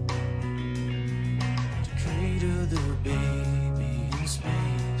 To cradle the baby in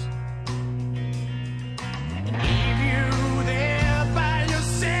space. And leave you there by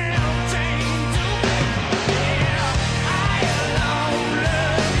yourself, chained to fate. Yeah, I alone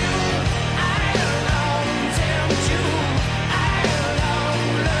love you, I alone tempt you, I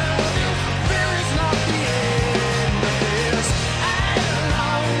alone love you. Fear is not the end of this. I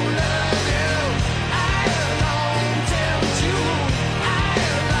alone love you, I alone tempt you, I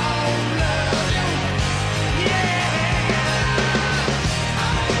alone love you. Yeah,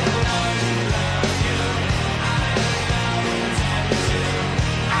 I alone love you, I alone tempt you,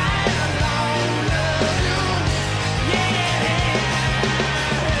 I alone love you. Yeah.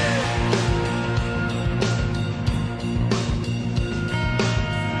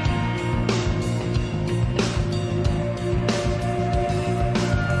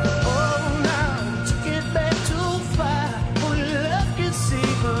 Oh, now took it back too far. Only love can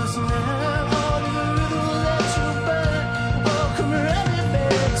save us now. All the little that you burn, oh, come running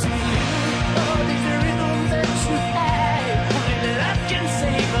back to